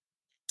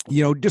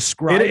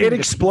 describing. It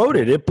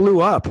exploded. It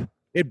blew up.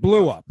 It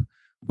blew up.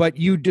 But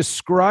you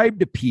described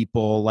to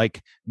people,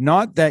 like,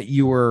 not that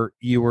you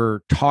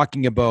were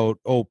talking about,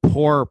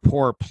 poor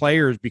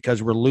players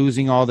because we're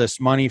losing all this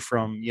money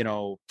from,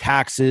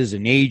 taxes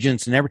and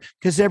agents and everything,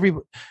 because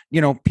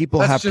people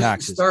That's have just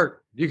taxes.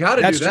 Start. You got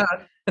to do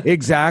that.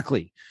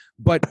 Exactly.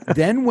 But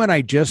then when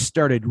I just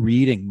started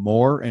reading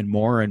more and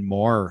more and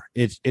more,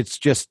 it's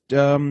just,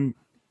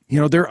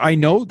 I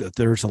know that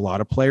there's a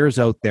lot of players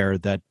out there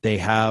that they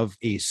have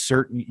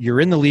you're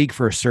in the league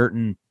for a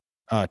certain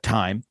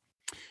time.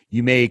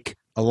 You make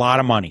a lot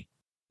of money.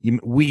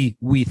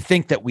 We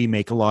think that we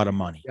make a lot of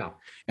money,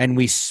 and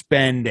we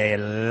spend a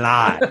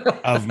lot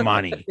of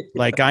money.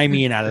 Like, I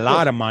mean, a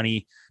lot of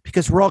money,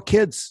 because we're all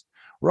kids.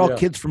 We're all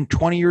kids from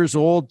 20 years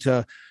old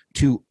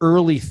to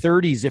early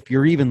 30s, if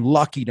you're even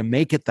lucky to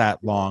make it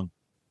that long.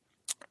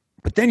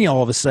 But then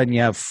all of a sudden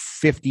you have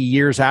 50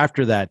 years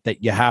after that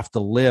you have to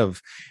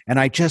live. And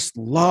I just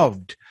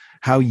loved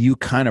how you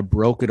kind of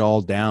broke it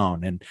all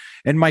down.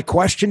 And my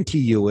question to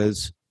you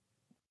is,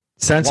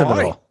 sense of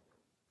it all.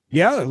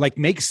 Yeah, like,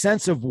 make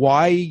sense of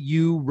why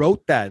you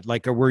wrote that.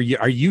 Like, are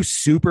you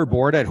super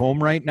bored at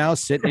home right now,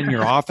 sitting in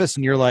your office,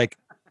 and you're like,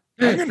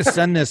 I'm going to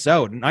send this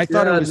out? And I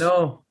thought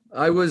No,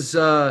 I was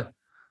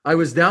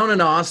down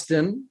in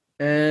Austin,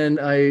 and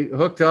I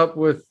hooked up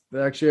with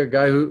actually a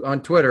guy who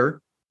on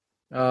Twitter,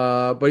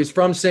 but he's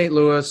from St.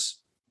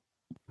 Louis.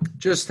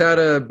 Just had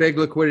a big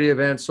liquidity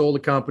event, sold a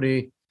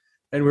company,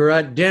 and we were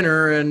at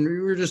dinner, and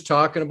we were just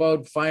talking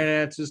about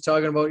finances,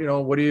 talking about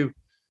what are you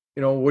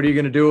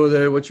going to do with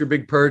it? What's your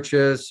big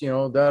purchase? You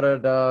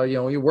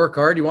work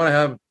hard. You want to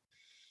have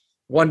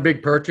one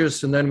big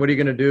purchase, and then what are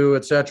you going to do,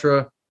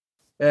 etc.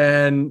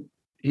 And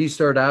he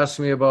started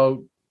asking me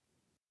about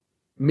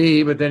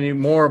me, but then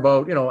more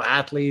about,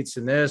 athletes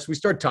and this. We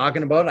started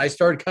talking about it. I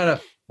started kind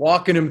of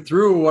walking him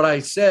through what I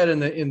said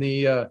in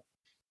the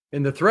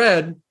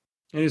thread.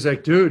 And he's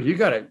like, dude, you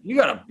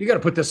gotta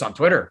put this on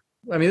Twitter.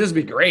 I mean, this would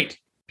be great.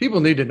 People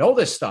need to know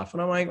this stuff.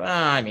 And I'm like,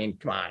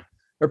 come on.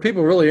 Are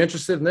people really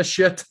interested in this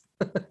shit?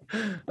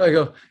 I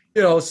go,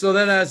 so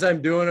then as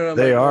I'm doing it,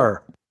 they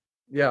are.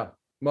 Yeah.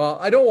 Well,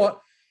 I don't want,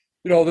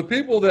 the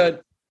people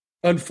that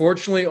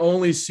unfortunately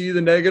only see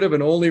the negative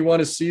and only want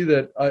to see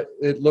that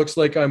it looks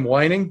like I'm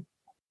whining.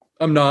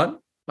 I'm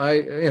not.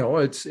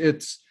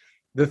 It's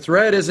the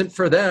thread isn't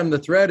for them. The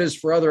thread is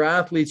for other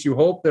athletes you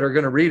hope that are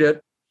going to read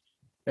it.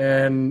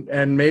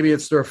 And maybe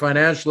it's their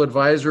financial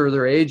advisor or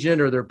their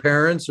agent or their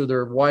parents or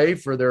their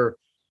wife or their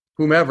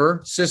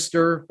whomever,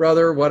 sister,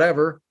 brother,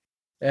 whatever,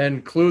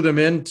 and clue them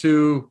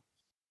into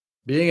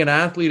being an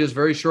athlete is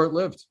very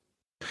short-lived.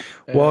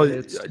 Well,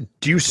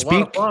 do you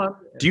speak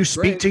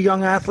to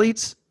young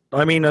athletes?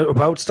 I mean,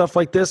 about stuff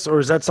like this, or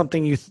is that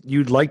something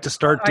you'd like to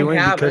start doing?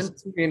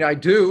 I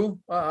do.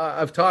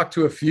 I've talked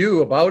to a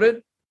few about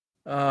it,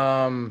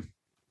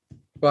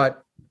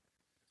 but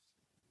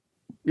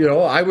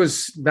I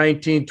was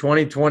 19,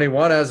 20,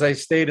 21 as I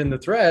stayed in the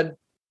thread.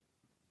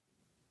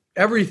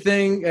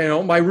 Everything,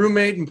 my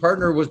roommate and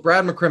partner was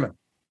Brad McCrimmon,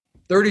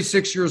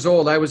 36 years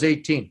old. I was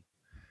 18.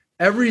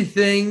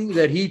 Everything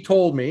that he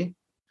told me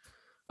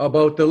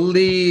about the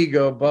league,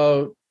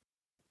 about,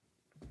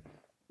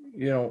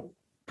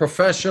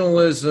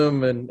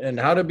 professionalism and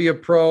how to be a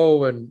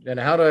pro and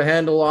how to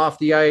handle off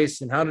the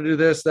ice and how to do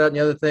this, that, and the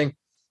other thing.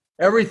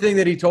 Everything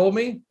that he told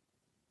me,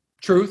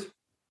 truth.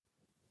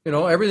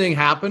 Everything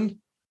happened.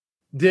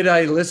 Did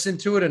I listen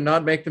to it and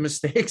not make the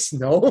mistakes?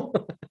 No.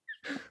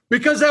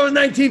 Because I was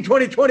 19,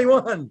 20,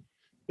 21.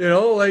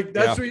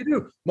 That's what you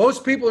do.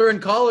 Most people are in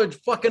college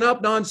fucking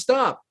up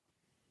nonstop.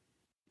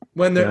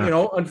 When they're,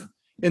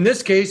 in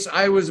this case,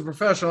 I was a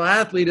professional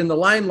athlete in the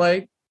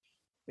limelight,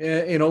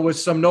 with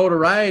some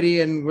notoriety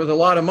and with a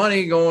lot of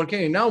money going,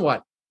 okay, now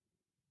what?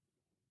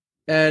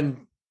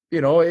 And,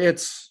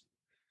 it's,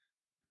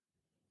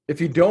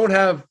 if you don't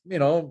have,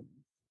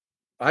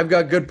 I've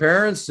got good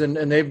parents and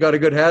they've got a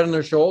good head on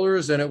their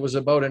shoulders, and it was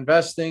about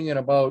investing and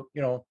about,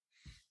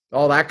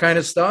 all that kind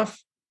of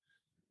stuff.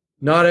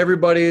 not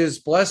everybody is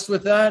blessed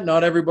with that.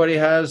 Not everybody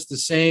has the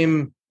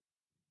same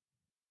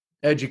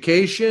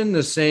education,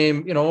 the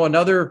same,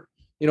 another,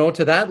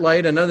 to that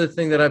light, another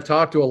thing that I've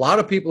talked to a lot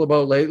of people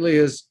about lately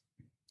is,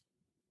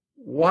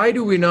 why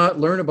do we not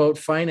learn about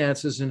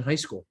finances in high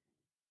school?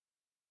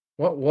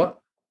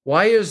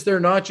 Why is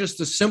there not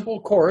just a simple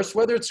course,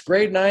 whether it's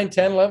grade 9,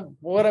 10, 11,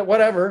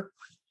 whatever,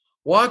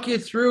 walk you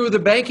through the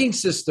banking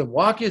system,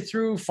 walk you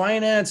through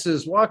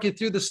finances, walk you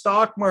through the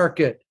stock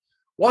market,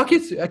 walk you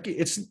through,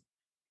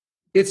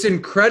 it's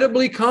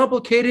incredibly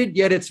complicated,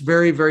 yet it's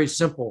very, very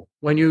simple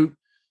when you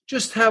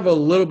just have a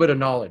little bit of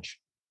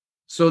knowledge,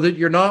 so that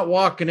you're not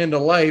walking into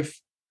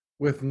life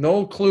with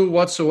no clue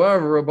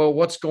whatsoever about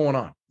what's going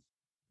on.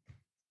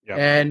 Yep.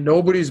 And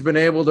nobody's been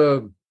able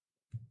to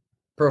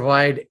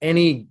provide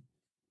any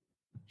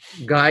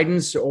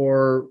guidance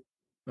or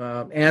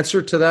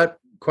answer to that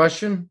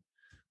question,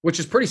 which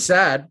is pretty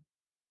sad.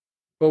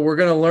 But we're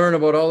going to learn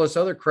about all this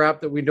other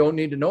crap that we don't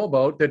need to know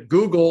about, that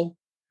Google,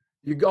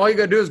 all you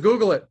got to do is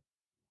Google it.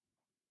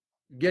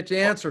 Get the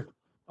answer.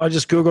 I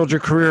just Googled your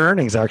career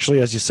earnings, actually,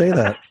 as you say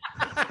that.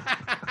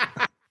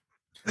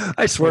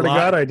 I swear to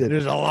God, I did.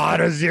 There's a lot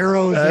of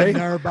zeros in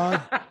there,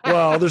 Bob.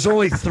 Well, there's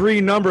only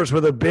 3 numbers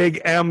with a big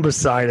M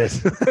beside it.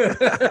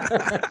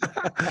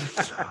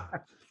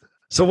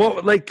 So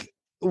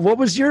what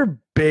was your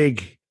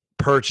big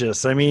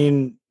purchase? I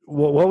mean,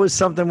 what was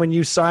something when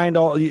you signed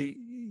all,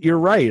 you're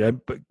right.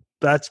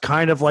 That's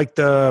kind of like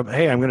the,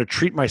 hey, I'm going to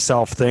treat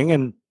myself thing.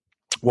 And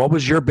what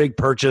was your big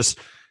purchase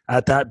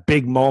at that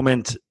big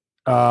moment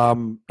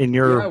in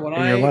your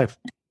life?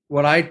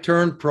 When I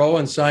turned pro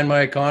and signed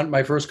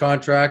my first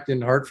contract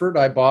in Hartford,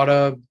 I bought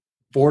a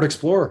Ford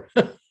Explorer.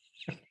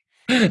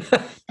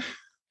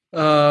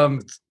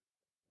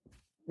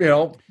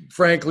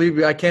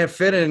 Frankly, I can't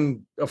fit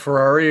in a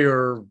Ferrari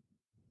or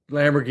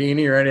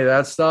Lamborghini or any of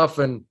that stuff.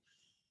 And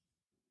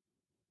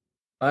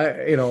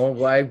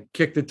I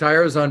kicked the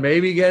tires on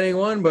maybe getting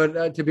one,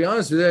 but to be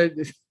honest with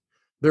you,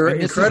 they're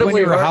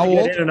incredibly hard to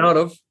get in and out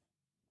of.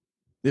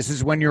 This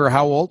is when you were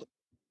how old?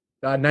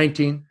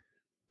 19,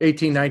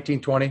 18,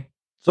 19, 20.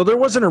 So there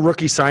wasn't a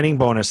rookie signing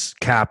bonus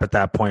cap at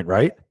that point,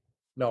 right?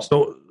 No.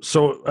 So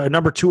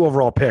number 2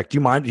 overall pick. Do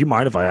you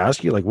mind if I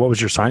ask you, what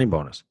was your signing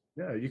bonus?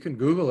 Yeah, you can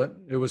Google it.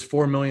 It was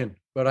 $4 million,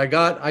 but I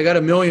got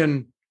 $1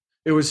 million.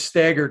 It was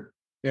staggered,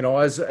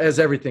 as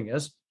everything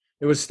is.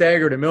 It was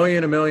staggered, $1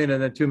 million,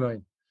 and then $2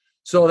 million.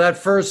 So that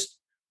first,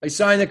 I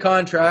signed the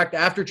contract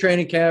after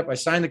training camp. I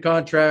signed the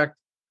contract.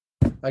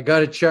 I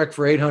got a check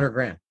for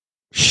 $800,000.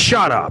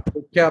 Shut up.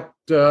 It kept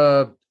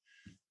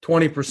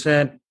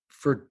 20%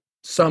 for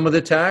some of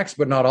the tax,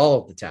 but not all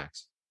of the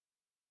tax.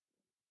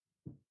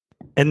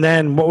 And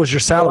then what was your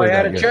salary? I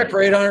had a check for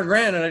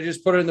 $800,000 and I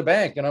just put it in the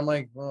bank. And I'm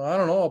like, well, I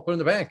don't know. I'll put it in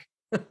the bank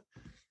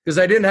because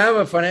I didn't have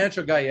a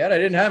financial guy yet. I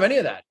didn't have any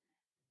of that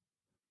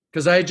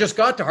because I had just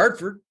got to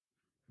Hartford.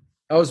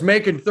 I was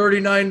making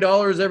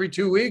 $39 every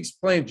 2 weeks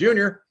playing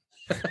junior.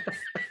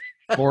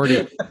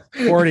 40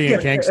 in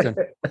Kingston.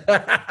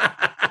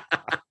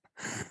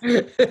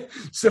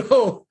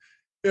 So,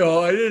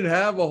 I didn't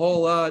have a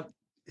whole lot.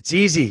 It's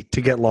easy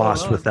to get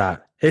lost with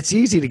that. It's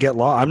easy to get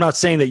lost. I'm not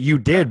saying that you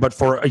did, but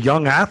for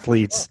young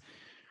athletes.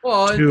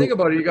 Well, think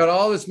about it. You got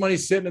all this money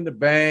sitting in the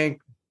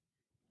bank,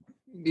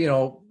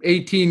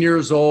 18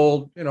 years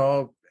old,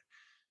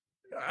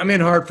 I'm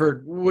in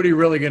Hartford. What are you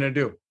really going to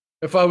do?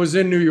 If I was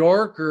in New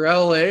York or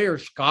LA or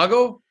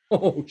Chicago,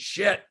 oh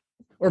shit.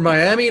 Or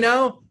Miami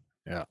now.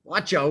 Yeah.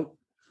 Watch out.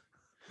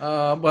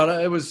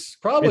 But it was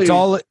probably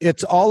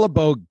it's all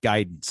about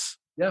guidance.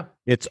 Yeah.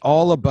 It's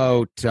all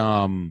about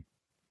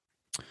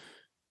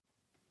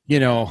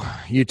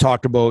you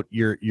talked about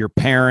your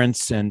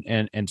parents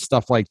and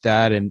stuff like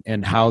that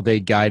and how they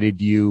guided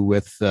you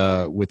with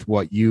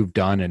what you've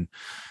done. And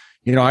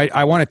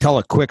I want to tell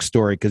a quick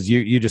story because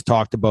you just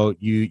talked about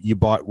you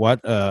bought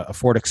a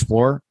Ford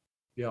Explorer.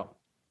 Yeah.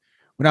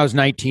 When I was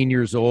 19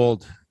 years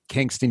old,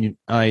 Kingston,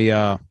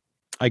 I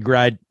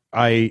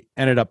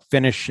ended up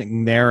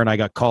finishing there and I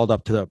got called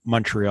up to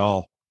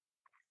Montreal.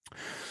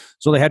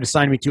 So they had to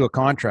sign me to a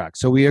contract.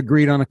 So we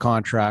agreed on a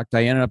contract.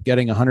 I ended up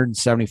getting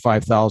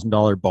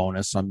 $175,000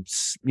 bonus. I'm,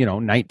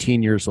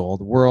 19 years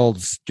old. The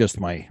world's just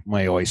my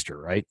oyster,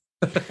 right?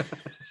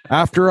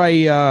 After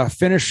I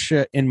finished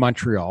in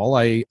Montreal,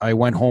 I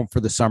went home for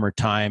the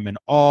summertime, and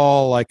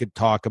all I could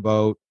talk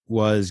about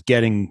was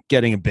getting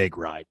a big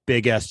ride,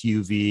 big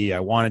SUV. I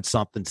wanted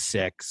something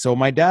sick. So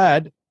my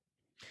dad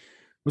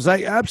was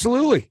like,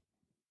 absolutely,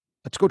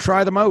 let's go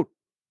try them out.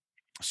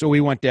 So we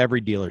went to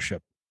every dealership.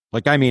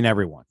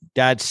 Everyone.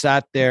 Dad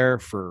sat there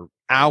for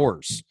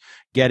hours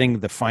getting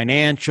the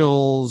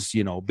financials,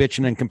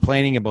 bitching and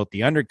complaining about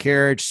the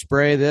undercarriage,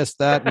 spray, this,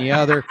 that, and the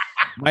other.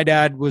 My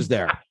dad was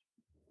there.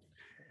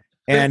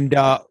 And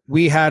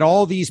we had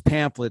all these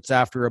pamphlets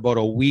after about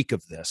a week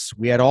of this.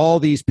 We had all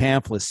these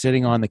pamphlets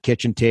sitting on the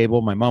kitchen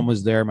table. My mom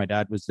was there. My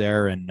dad was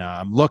there. And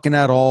I'm looking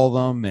at all of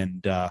them.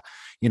 And,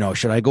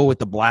 should I go with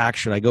the black?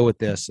 Should I go with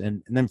this?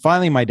 And then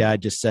finally, my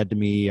dad just said to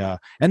me,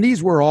 and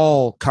these were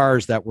all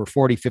cars that were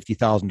 $40,000,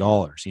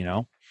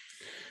 $50,000,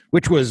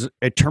 which was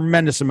a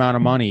tremendous amount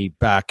of money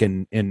back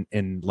in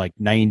like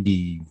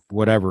 90,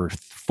 whatever,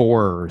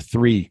 4 or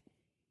 3.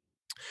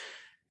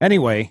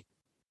 Anyway,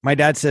 my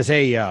dad says,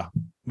 hey,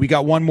 we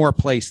got one more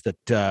place I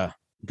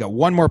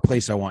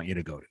want you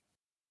to go to.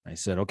 I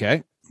said,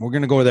 okay, we're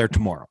going to go there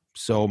tomorrow.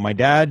 So my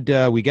dad,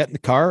 we get in the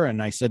car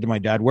and I said to my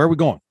dad, where are we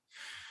going?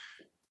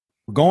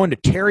 We're going to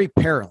Terry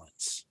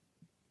Parlin's.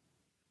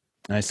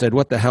 And I said,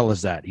 what the hell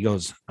is that? He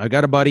goes, I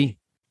got a buddy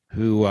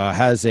who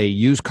has a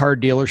used car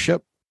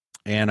dealership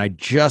and I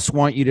just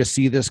want you to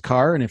see this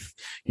car. And if,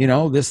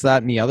 this,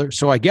 that, and the other.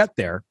 So I get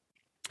there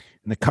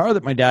and the car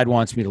that my dad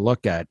wants me to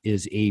look at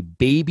is a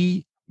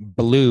baby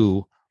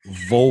blue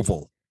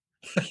Volvo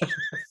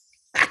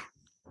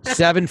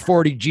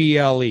 740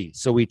 GLE.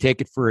 So we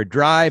take it for a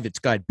drive. It's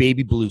got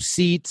baby blue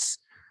seats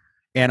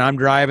and I'm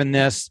driving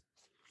this.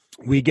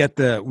 We get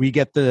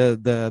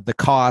the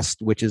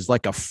cost, which is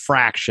like a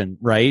fraction,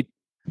 right?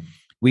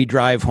 We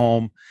drive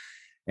home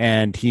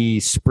and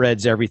he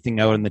spreads everything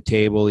out on the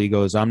table. He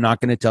goes, I'm not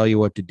going to tell you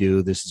what to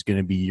do. This is going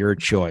to be your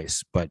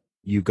choice, but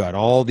you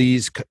got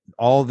these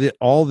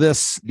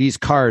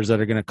cars that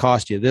are going to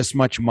cost you this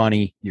much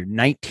money. You're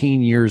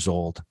 19 years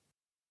old.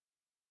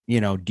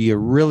 Do you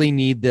really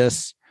need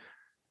this?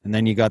 And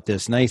then you got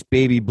this nice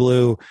baby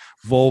blue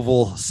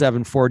Volvo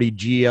 740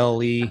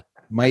 GLE.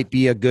 Might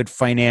be a good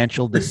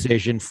financial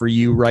decision for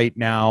you right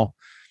now.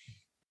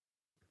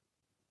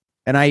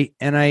 And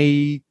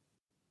I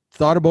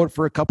thought about it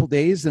for a couple of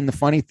days. And the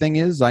funny thing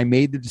is I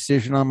made the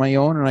decision on my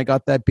own and I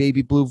got that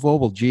baby blue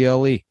Volvo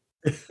GLE.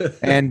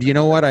 And you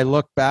know what? I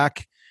look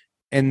back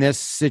in this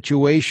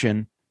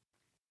situation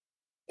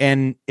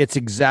and it's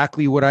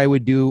exactly what I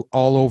would do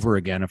all over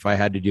again if I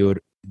had to do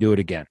it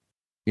again.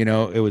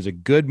 It was a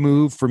good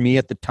move for me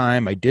at the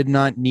time. I did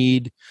not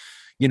need,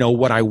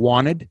 what I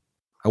wanted.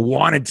 I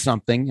wanted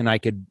something and I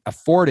could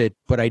afford it,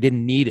 but I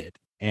didn't need it.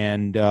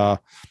 And,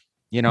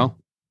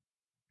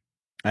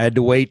 I had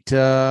to wait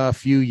a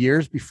few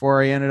years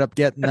before I ended up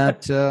getting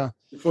that.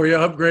 Before you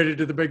upgraded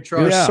to the big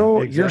truck.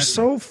 You're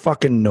so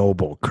fucking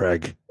noble,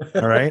 Craig.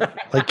 All right.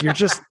 Like you're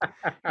just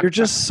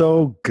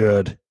so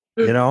good.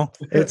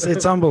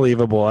 It's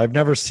unbelievable. I've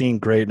never seen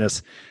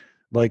greatness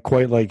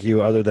quite like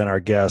you other than our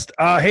guest.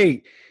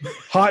 Hey,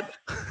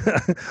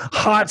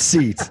 hot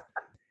seat.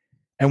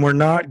 And we're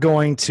not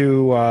going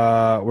to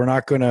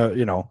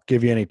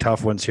give you any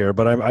tough ones here,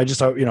 but I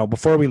just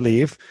before we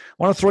leave, I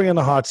want to throw you in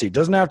the hot seat.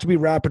 Doesn't have to be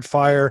rapid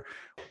fire,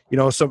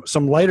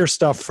 some lighter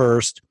stuff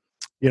first.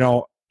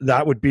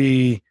 That would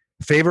be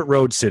favorite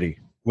road city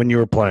when you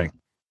were playing.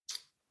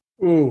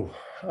 Ooh,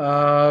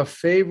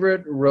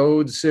 favorite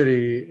road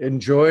city.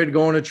 Enjoyed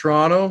going to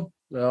Toronto.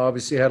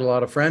 Obviously had a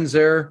lot of friends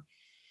there.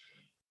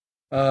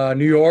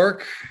 New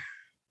York.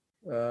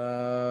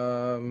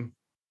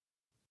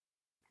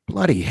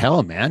 Bloody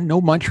hell, man.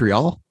 No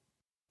Montreal.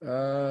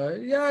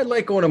 Yeah, I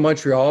like going to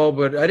Montreal,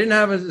 but I didn't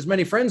have as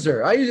many friends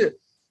there.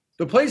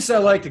 The places I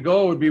like to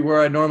go would be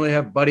where I normally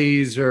have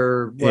buddies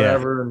or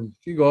whatever. Yeah. And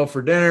you go out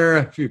for dinner,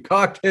 a few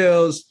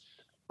cocktails.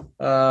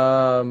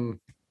 Going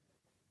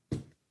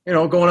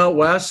out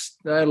west.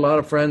 I had a lot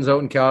of friends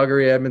out in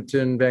Calgary,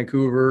 Edmonton,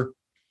 Vancouver.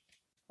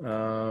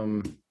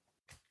 I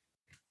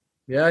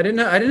didn't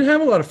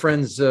have a lot of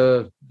friends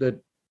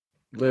that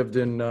lived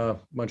in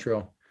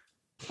Montreal.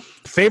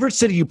 Favorite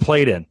city you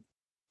played in?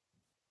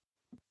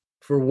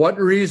 For what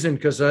reason?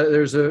 Because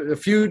there's a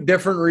few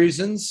different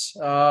reasons.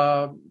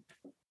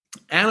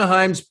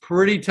 Anaheim's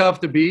pretty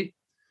tough to beat.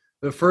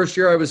 The first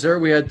year I was there,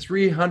 we had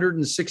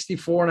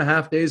 364 and a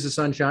half days of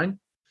sunshine.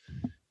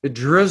 It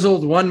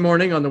drizzled one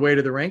morning on the way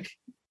to the rink.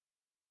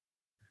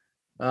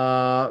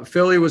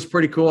 Philly was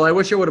pretty cool. I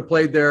wish I would have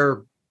played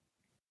there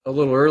a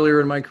little earlier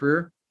in my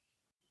career.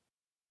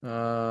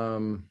 I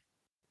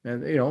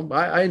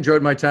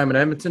enjoyed my time in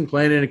Edmonton,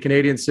 playing in a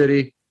Canadian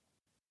city.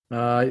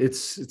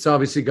 It's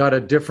obviously got a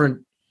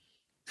different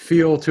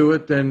feel to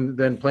it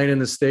than playing in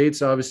the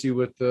States, obviously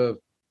with the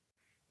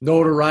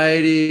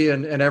notoriety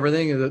and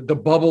everything. The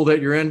bubble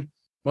that you're in,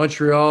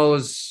 Montreal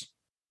is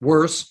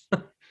worse.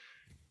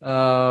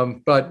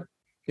 But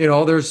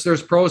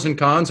there's pros and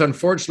cons.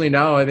 Unfortunately,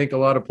 now I think a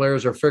lot of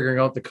players are figuring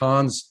out the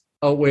cons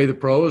outweigh the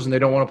pros, and they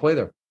don't want to play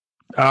there.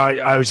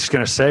 I was just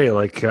going to say,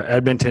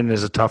 Edmonton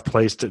is a tough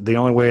place. The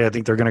only way I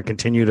think they're going to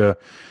continue to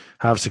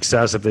have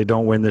success if they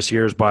don't win this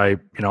year is by,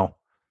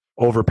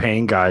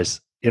 overpaying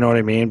guys. You know what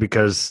I mean?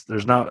 Because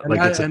there's not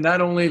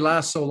that only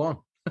lasts so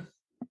long.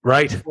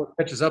 Right. Before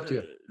it catches up to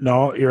you.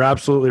 No, you're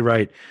absolutely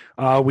right.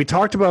 We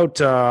talked about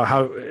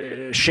how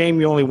shame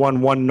you only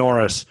won one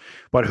Norris,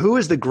 but who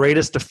is the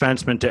greatest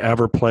defenseman to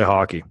ever play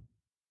hockey?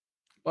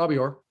 Bobby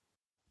Orr.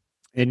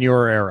 In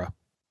your era.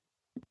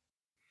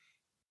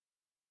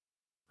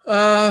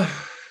 Well,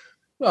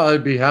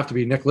 have to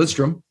be Nick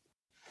Lidstrom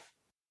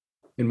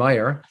in my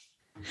era.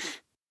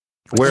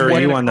 Where are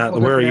you on that?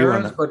 Where are you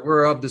on that? But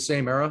we're of the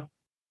same era.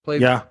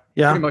 Played yeah.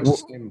 pretty much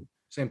the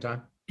same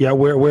time. Yeah,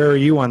 where are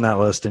you on that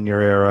list in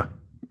your era?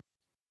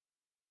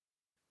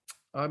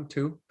 I'm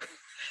 2.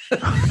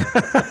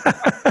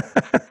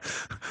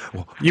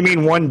 You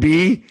mean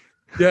 1B?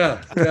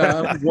 Yeah.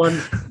 I'm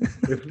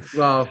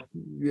Well,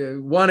 yeah,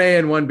 1A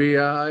and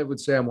 1B. I would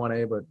say I'm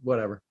 1A, but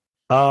whatever.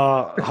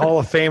 Hall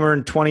of Famer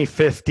in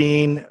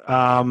 2015.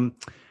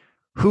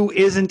 Who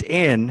isn't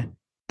in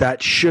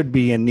that should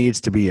be and needs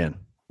to be in?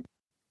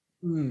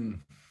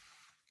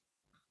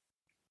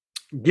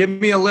 Give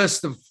me a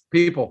list of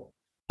people,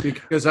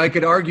 because I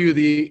could argue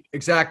the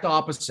exact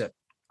opposite.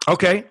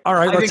 Okay. All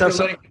right. I think they're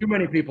letting too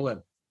many people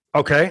in.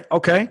 Okay.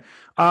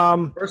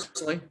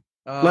 Personally,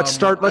 let's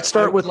start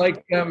with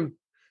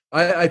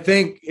I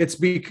think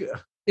it's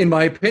in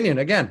my opinion,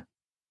 again,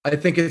 I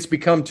think it's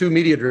become too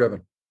media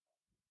driven.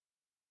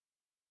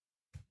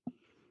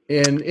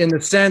 In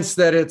the sense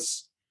that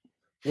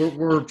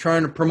we're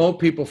trying to promote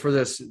people for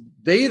this.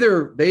 They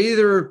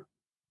either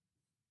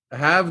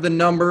have the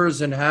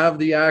numbers and have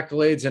the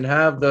accolades and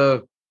have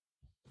the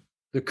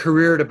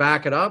career to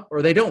back it up,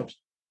 or they don't.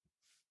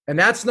 And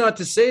that's not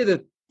to say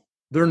that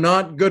they're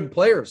not good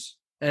players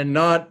and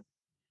not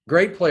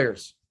great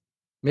players.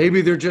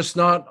 Maybe they're just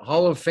not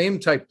Hall of Fame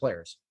type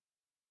players.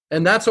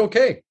 And that's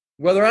okay.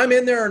 Whether I'm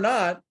in there or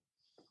not,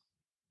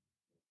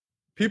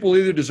 people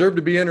either deserve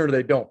to be in or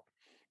they don't.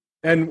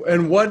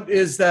 And what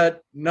is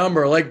that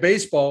number? Like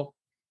baseball,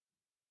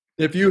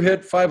 if you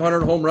hit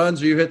 500 home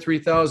runs or you hit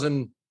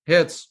 3,000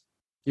 hits,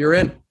 you're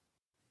in.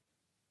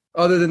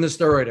 Other than the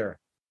steroid era.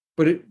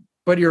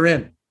 But you're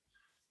in.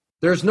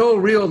 There's no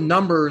real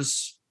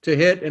numbers to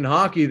hit in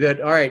hockey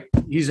that, all right,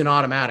 he's an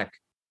automatic.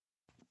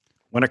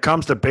 When it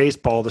comes to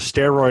baseball, the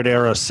steroid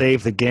era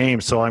saved the game.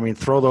 So, I mean,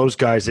 throw those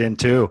guys in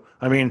too.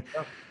 I mean,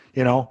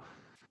 you know,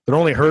 they're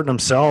only hurting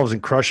themselves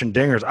and crushing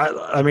dingers.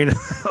 I mean,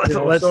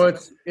 so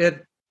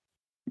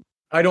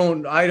I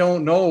don't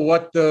know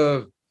what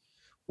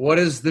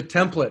is the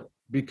template,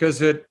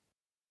 because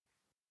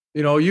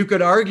you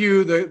could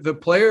argue the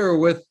player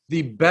with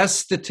the best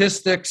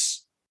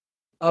statistics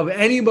of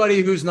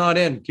anybody who's not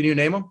in. Can you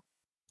name him?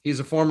 He's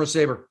a former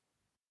Sabre.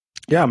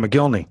 Yeah,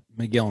 McGillney.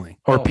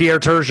 Or Pierre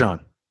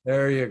Turgeon.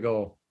 There you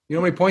go. You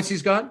know how many points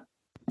he's got?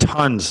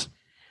 Tons.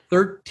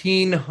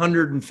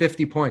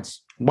 1,350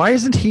 points. Why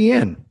isn't he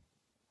in?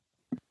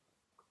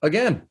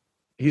 Again,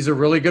 he's a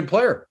really good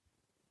player.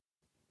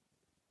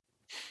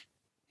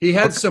 He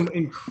had some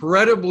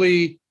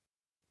incredibly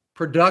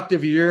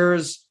productive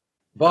years,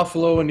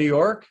 Buffalo and New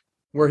York,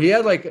 where he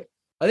had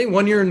I think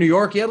one year in New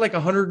York, he had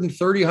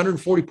 130,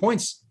 140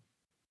 points.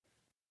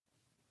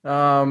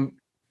 I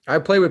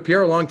played with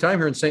Pierre a long time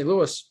here in St.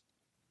 Louis.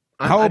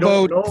 How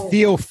about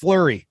Theo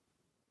Fleury?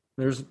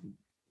 There's,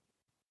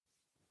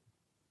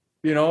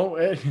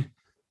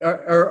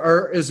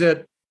 or is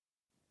it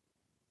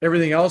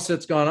everything else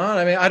that's gone on?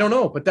 I mean, I don't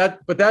know, but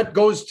that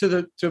goes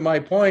to my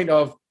point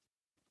of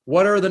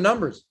what are the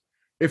numbers?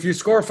 If you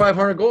score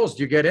 500 goals,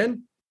 do you get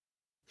in?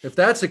 If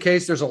that's the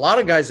case, there's a lot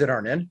of guys that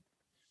aren't in.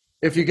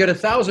 If you get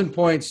 1,000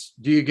 points,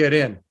 do you get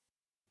in?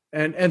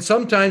 And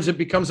sometimes it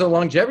becomes a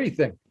longevity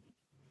thing.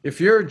 If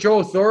you're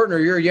Joe Thornton or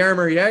you're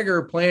Jaromir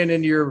Jagr playing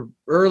in your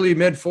early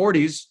mid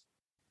 40s,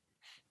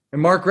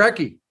 and Mark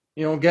Recchi,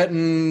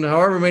 getting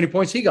however many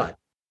points he got,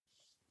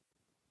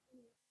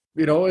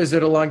 is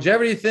it a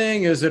longevity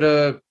thing? Is it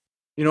a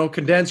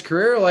condensed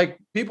career? Like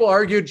people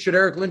argued, should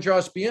Eric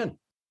Lindros be in?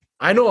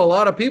 I know a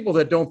lot of people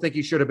that don't think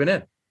he should have been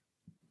in.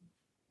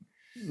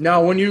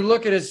 Now, when you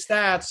look at his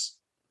stats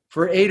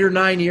for 8 or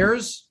 9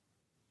 years,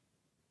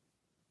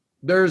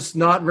 there's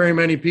not very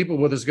many people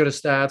with as good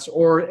as stats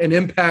or an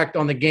impact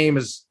on the game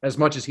as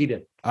much as he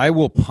did. I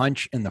will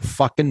punch in the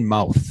fucking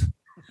mouth.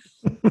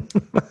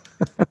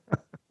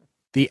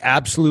 The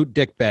absolute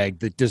dickbag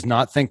that does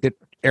not think that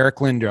Eric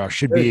Lindros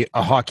should be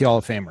a Hockey Hall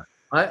of Famer.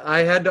 I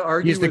had to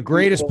argue. He's the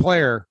greatest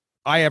player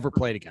I ever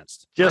played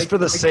against. Just for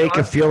the sake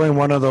of feeling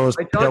one of those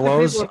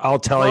pillows, I'll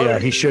tell you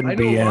he shouldn't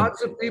be in.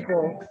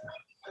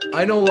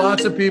 I know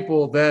lots of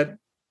people that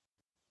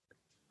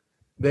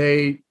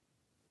they're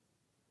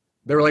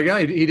like, yeah,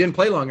 he didn't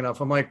play long enough.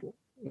 I'm like,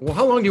 well,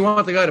 how long do you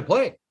want the guy to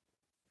play?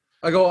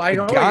 I go, I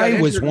know. The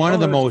guy was one of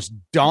the most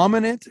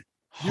dominant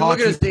hockey players. You look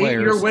at his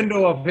 8-year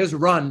window of his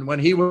run when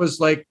he was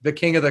like the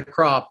king of the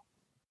crop.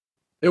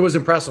 It was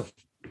impressive.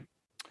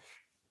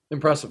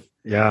 Impressive.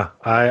 Yeah,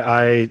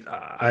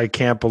 I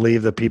can't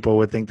believe that people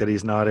would think that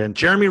he's not in.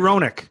 Jeremy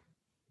Roenick,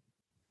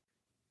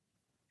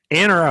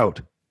 in or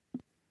out?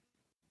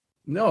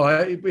 No,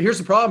 here's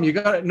the problem. You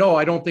got it. No,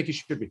 I don't think he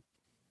should be.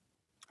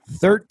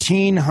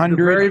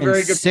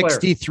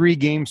 1,363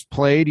 games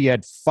played. He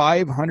had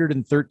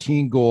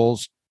 513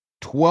 goals,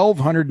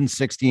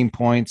 1,216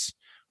 points,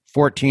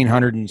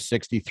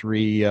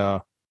 1,463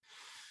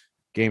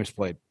 games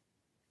played,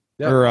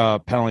 or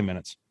penalty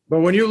minutes. But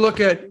when you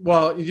look at,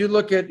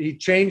 he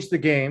changed the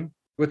game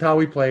with how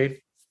he played.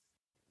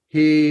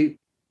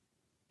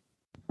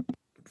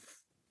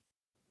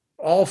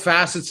 All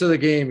facets of the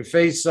game,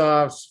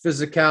 face-offs,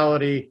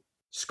 physicality,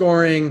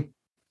 scoring,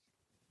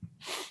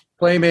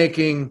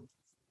 playmaking,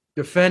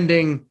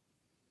 defending.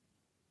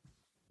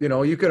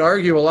 You could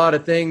argue a lot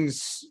of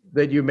things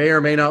that you may or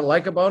may not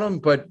like about him,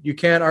 but you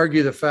can't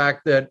argue the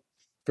fact that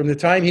from the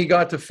time he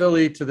got to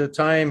Philly to the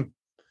time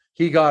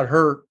he got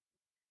hurt,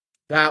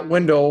 that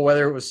window,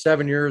 whether it was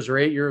 7 years or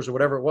 8 years or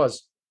whatever it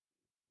was,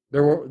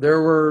 There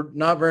were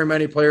not very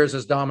many players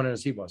as dominant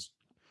as he was.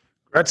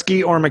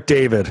 Gretzky or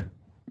McDavid?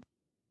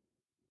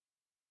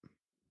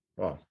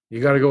 Well, you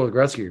got to go with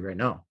Gretzky right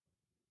now.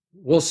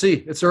 We'll see.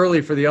 It's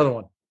early for the other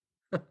one.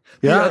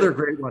 The other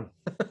great one.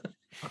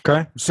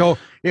 Okay. So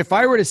if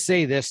I were to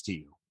say this to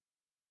you,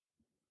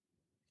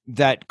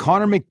 that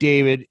Connor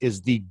McDavid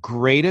is the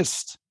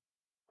greatest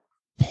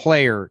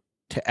player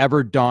to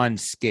ever don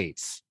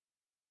skates,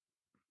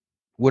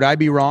 would I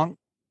be wrong?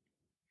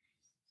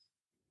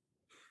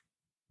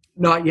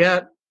 Not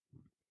yet.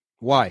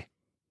 Why?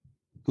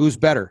 Who's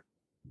better?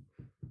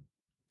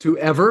 To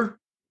ever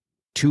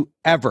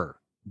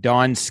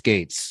Don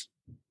skates.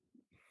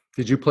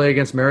 Did you play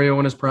against Mario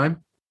in his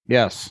prime?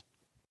 Yes.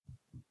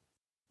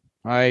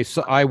 I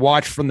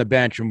watched from the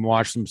bench and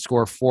watched him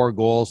score 4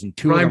 goals, and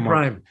two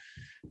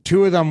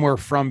of them were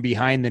from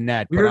behind the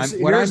net. But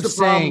what I'm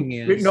saying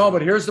is no,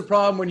 but here's the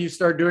problem when you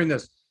start doing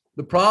this.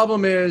 The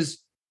problem is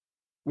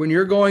when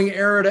you're going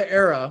era to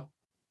era,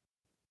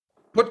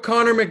 put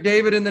Connor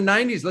McDavid in the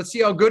 90s. Let's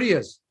see how good he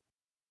is.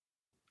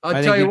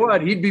 I'll tell you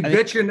what, he'd be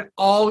bitching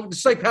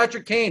just like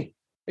Patrick Kane.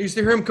 I used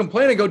to hear him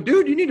complain and go,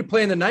 dude, you need to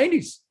play in the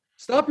 90s.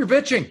 Stop your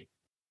bitching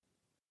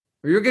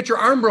or you'll get your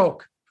arm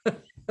broke.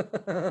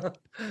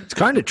 It's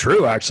kind of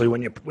true, actually,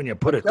 when you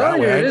put it that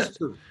way. It is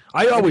true.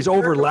 I always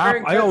overlap.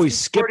 I always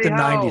skip the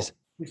 90s.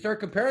 You start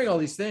comparing all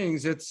these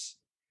things,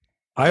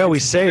 I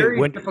always say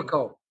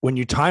difficult. When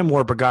you time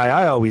warp a guy,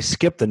 I always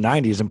skip the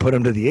 90s and put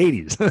him to the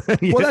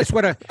 80s. Well, that's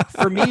what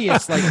for me,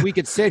 it's like we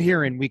could sit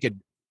here and we could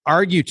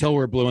argue till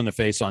we're blue in the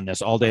face on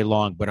this all day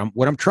long. But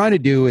what I'm trying to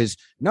do is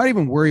not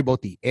even worry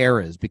about the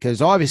eras,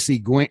 because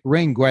obviously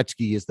Wayne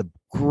Gretzky is the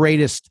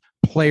greatest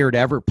player to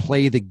ever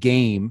play the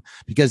game,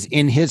 because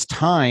in his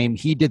time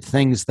he did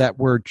things that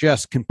were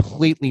just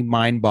completely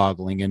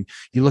mind-boggling. And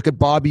you look at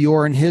Bobby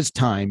Orr in his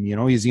time,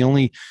 he's the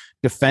only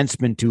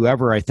defenseman to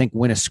ever, I think,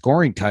 win a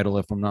scoring title,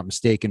 if I'm not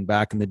mistaken,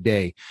 back in the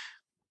day.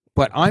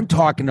 But I'm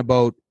talking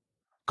about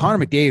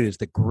Connor McDavid is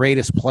the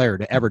greatest player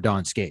to ever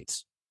don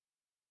skates.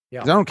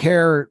 Yeah. I don't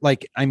care.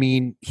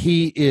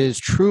 He is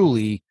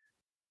truly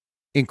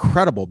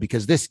incredible,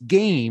 because this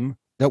game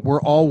that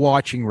we're all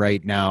watching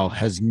right now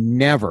has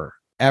never,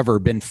 ever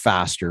been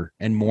faster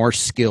and more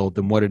skilled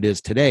than what it is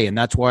today. And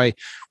that's why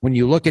when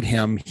you look at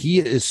him, he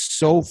is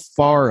so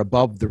far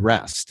above the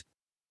rest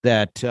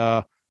that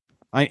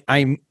Why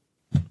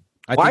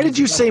did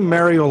you say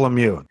Mario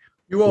Lemieux?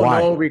 You won't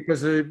know,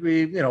 because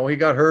he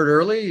got hurt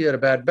early. He had a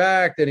bad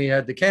back. Then he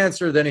had the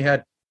cancer. Then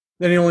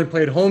he only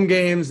played home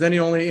games. Then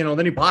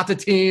he bought the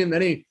team.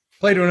 Then he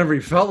played whenever he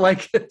felt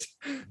like it.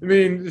 I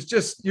mean, it's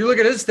just, you look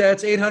at his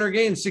stats, 800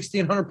 games,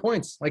 1,600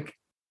 points. Like,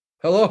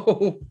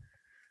 hello.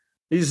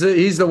 He's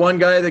the one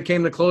guy that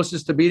came the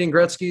closest to beating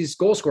Gretzky's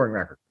goal scoring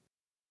record.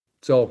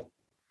 So,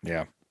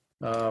 yeah.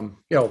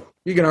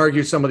 You can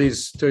argue some of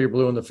these till you're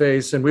blue in the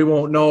face, and we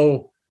won't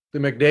know the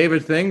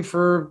McDavid thing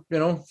for,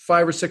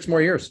 5 or 6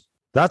 more years.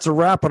 That's a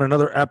wrap on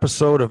another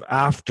episode of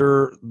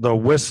After the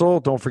Whistle.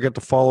 Don't forget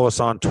to follow us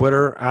on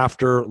Twitter,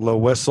 After the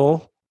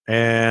Whistle,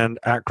 and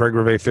at Craig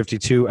Rivet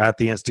 52, at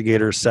the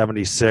Instigator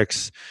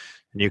 76.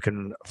 And you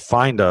can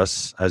find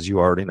us, as you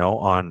already know,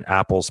 on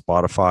Apple,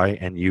 Spotify,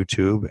 and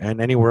YouTube,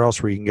 and anywhere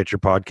else where you can get your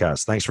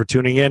podcasts. Thanks for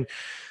tuning in.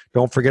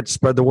 Don't forget to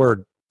spread the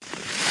word.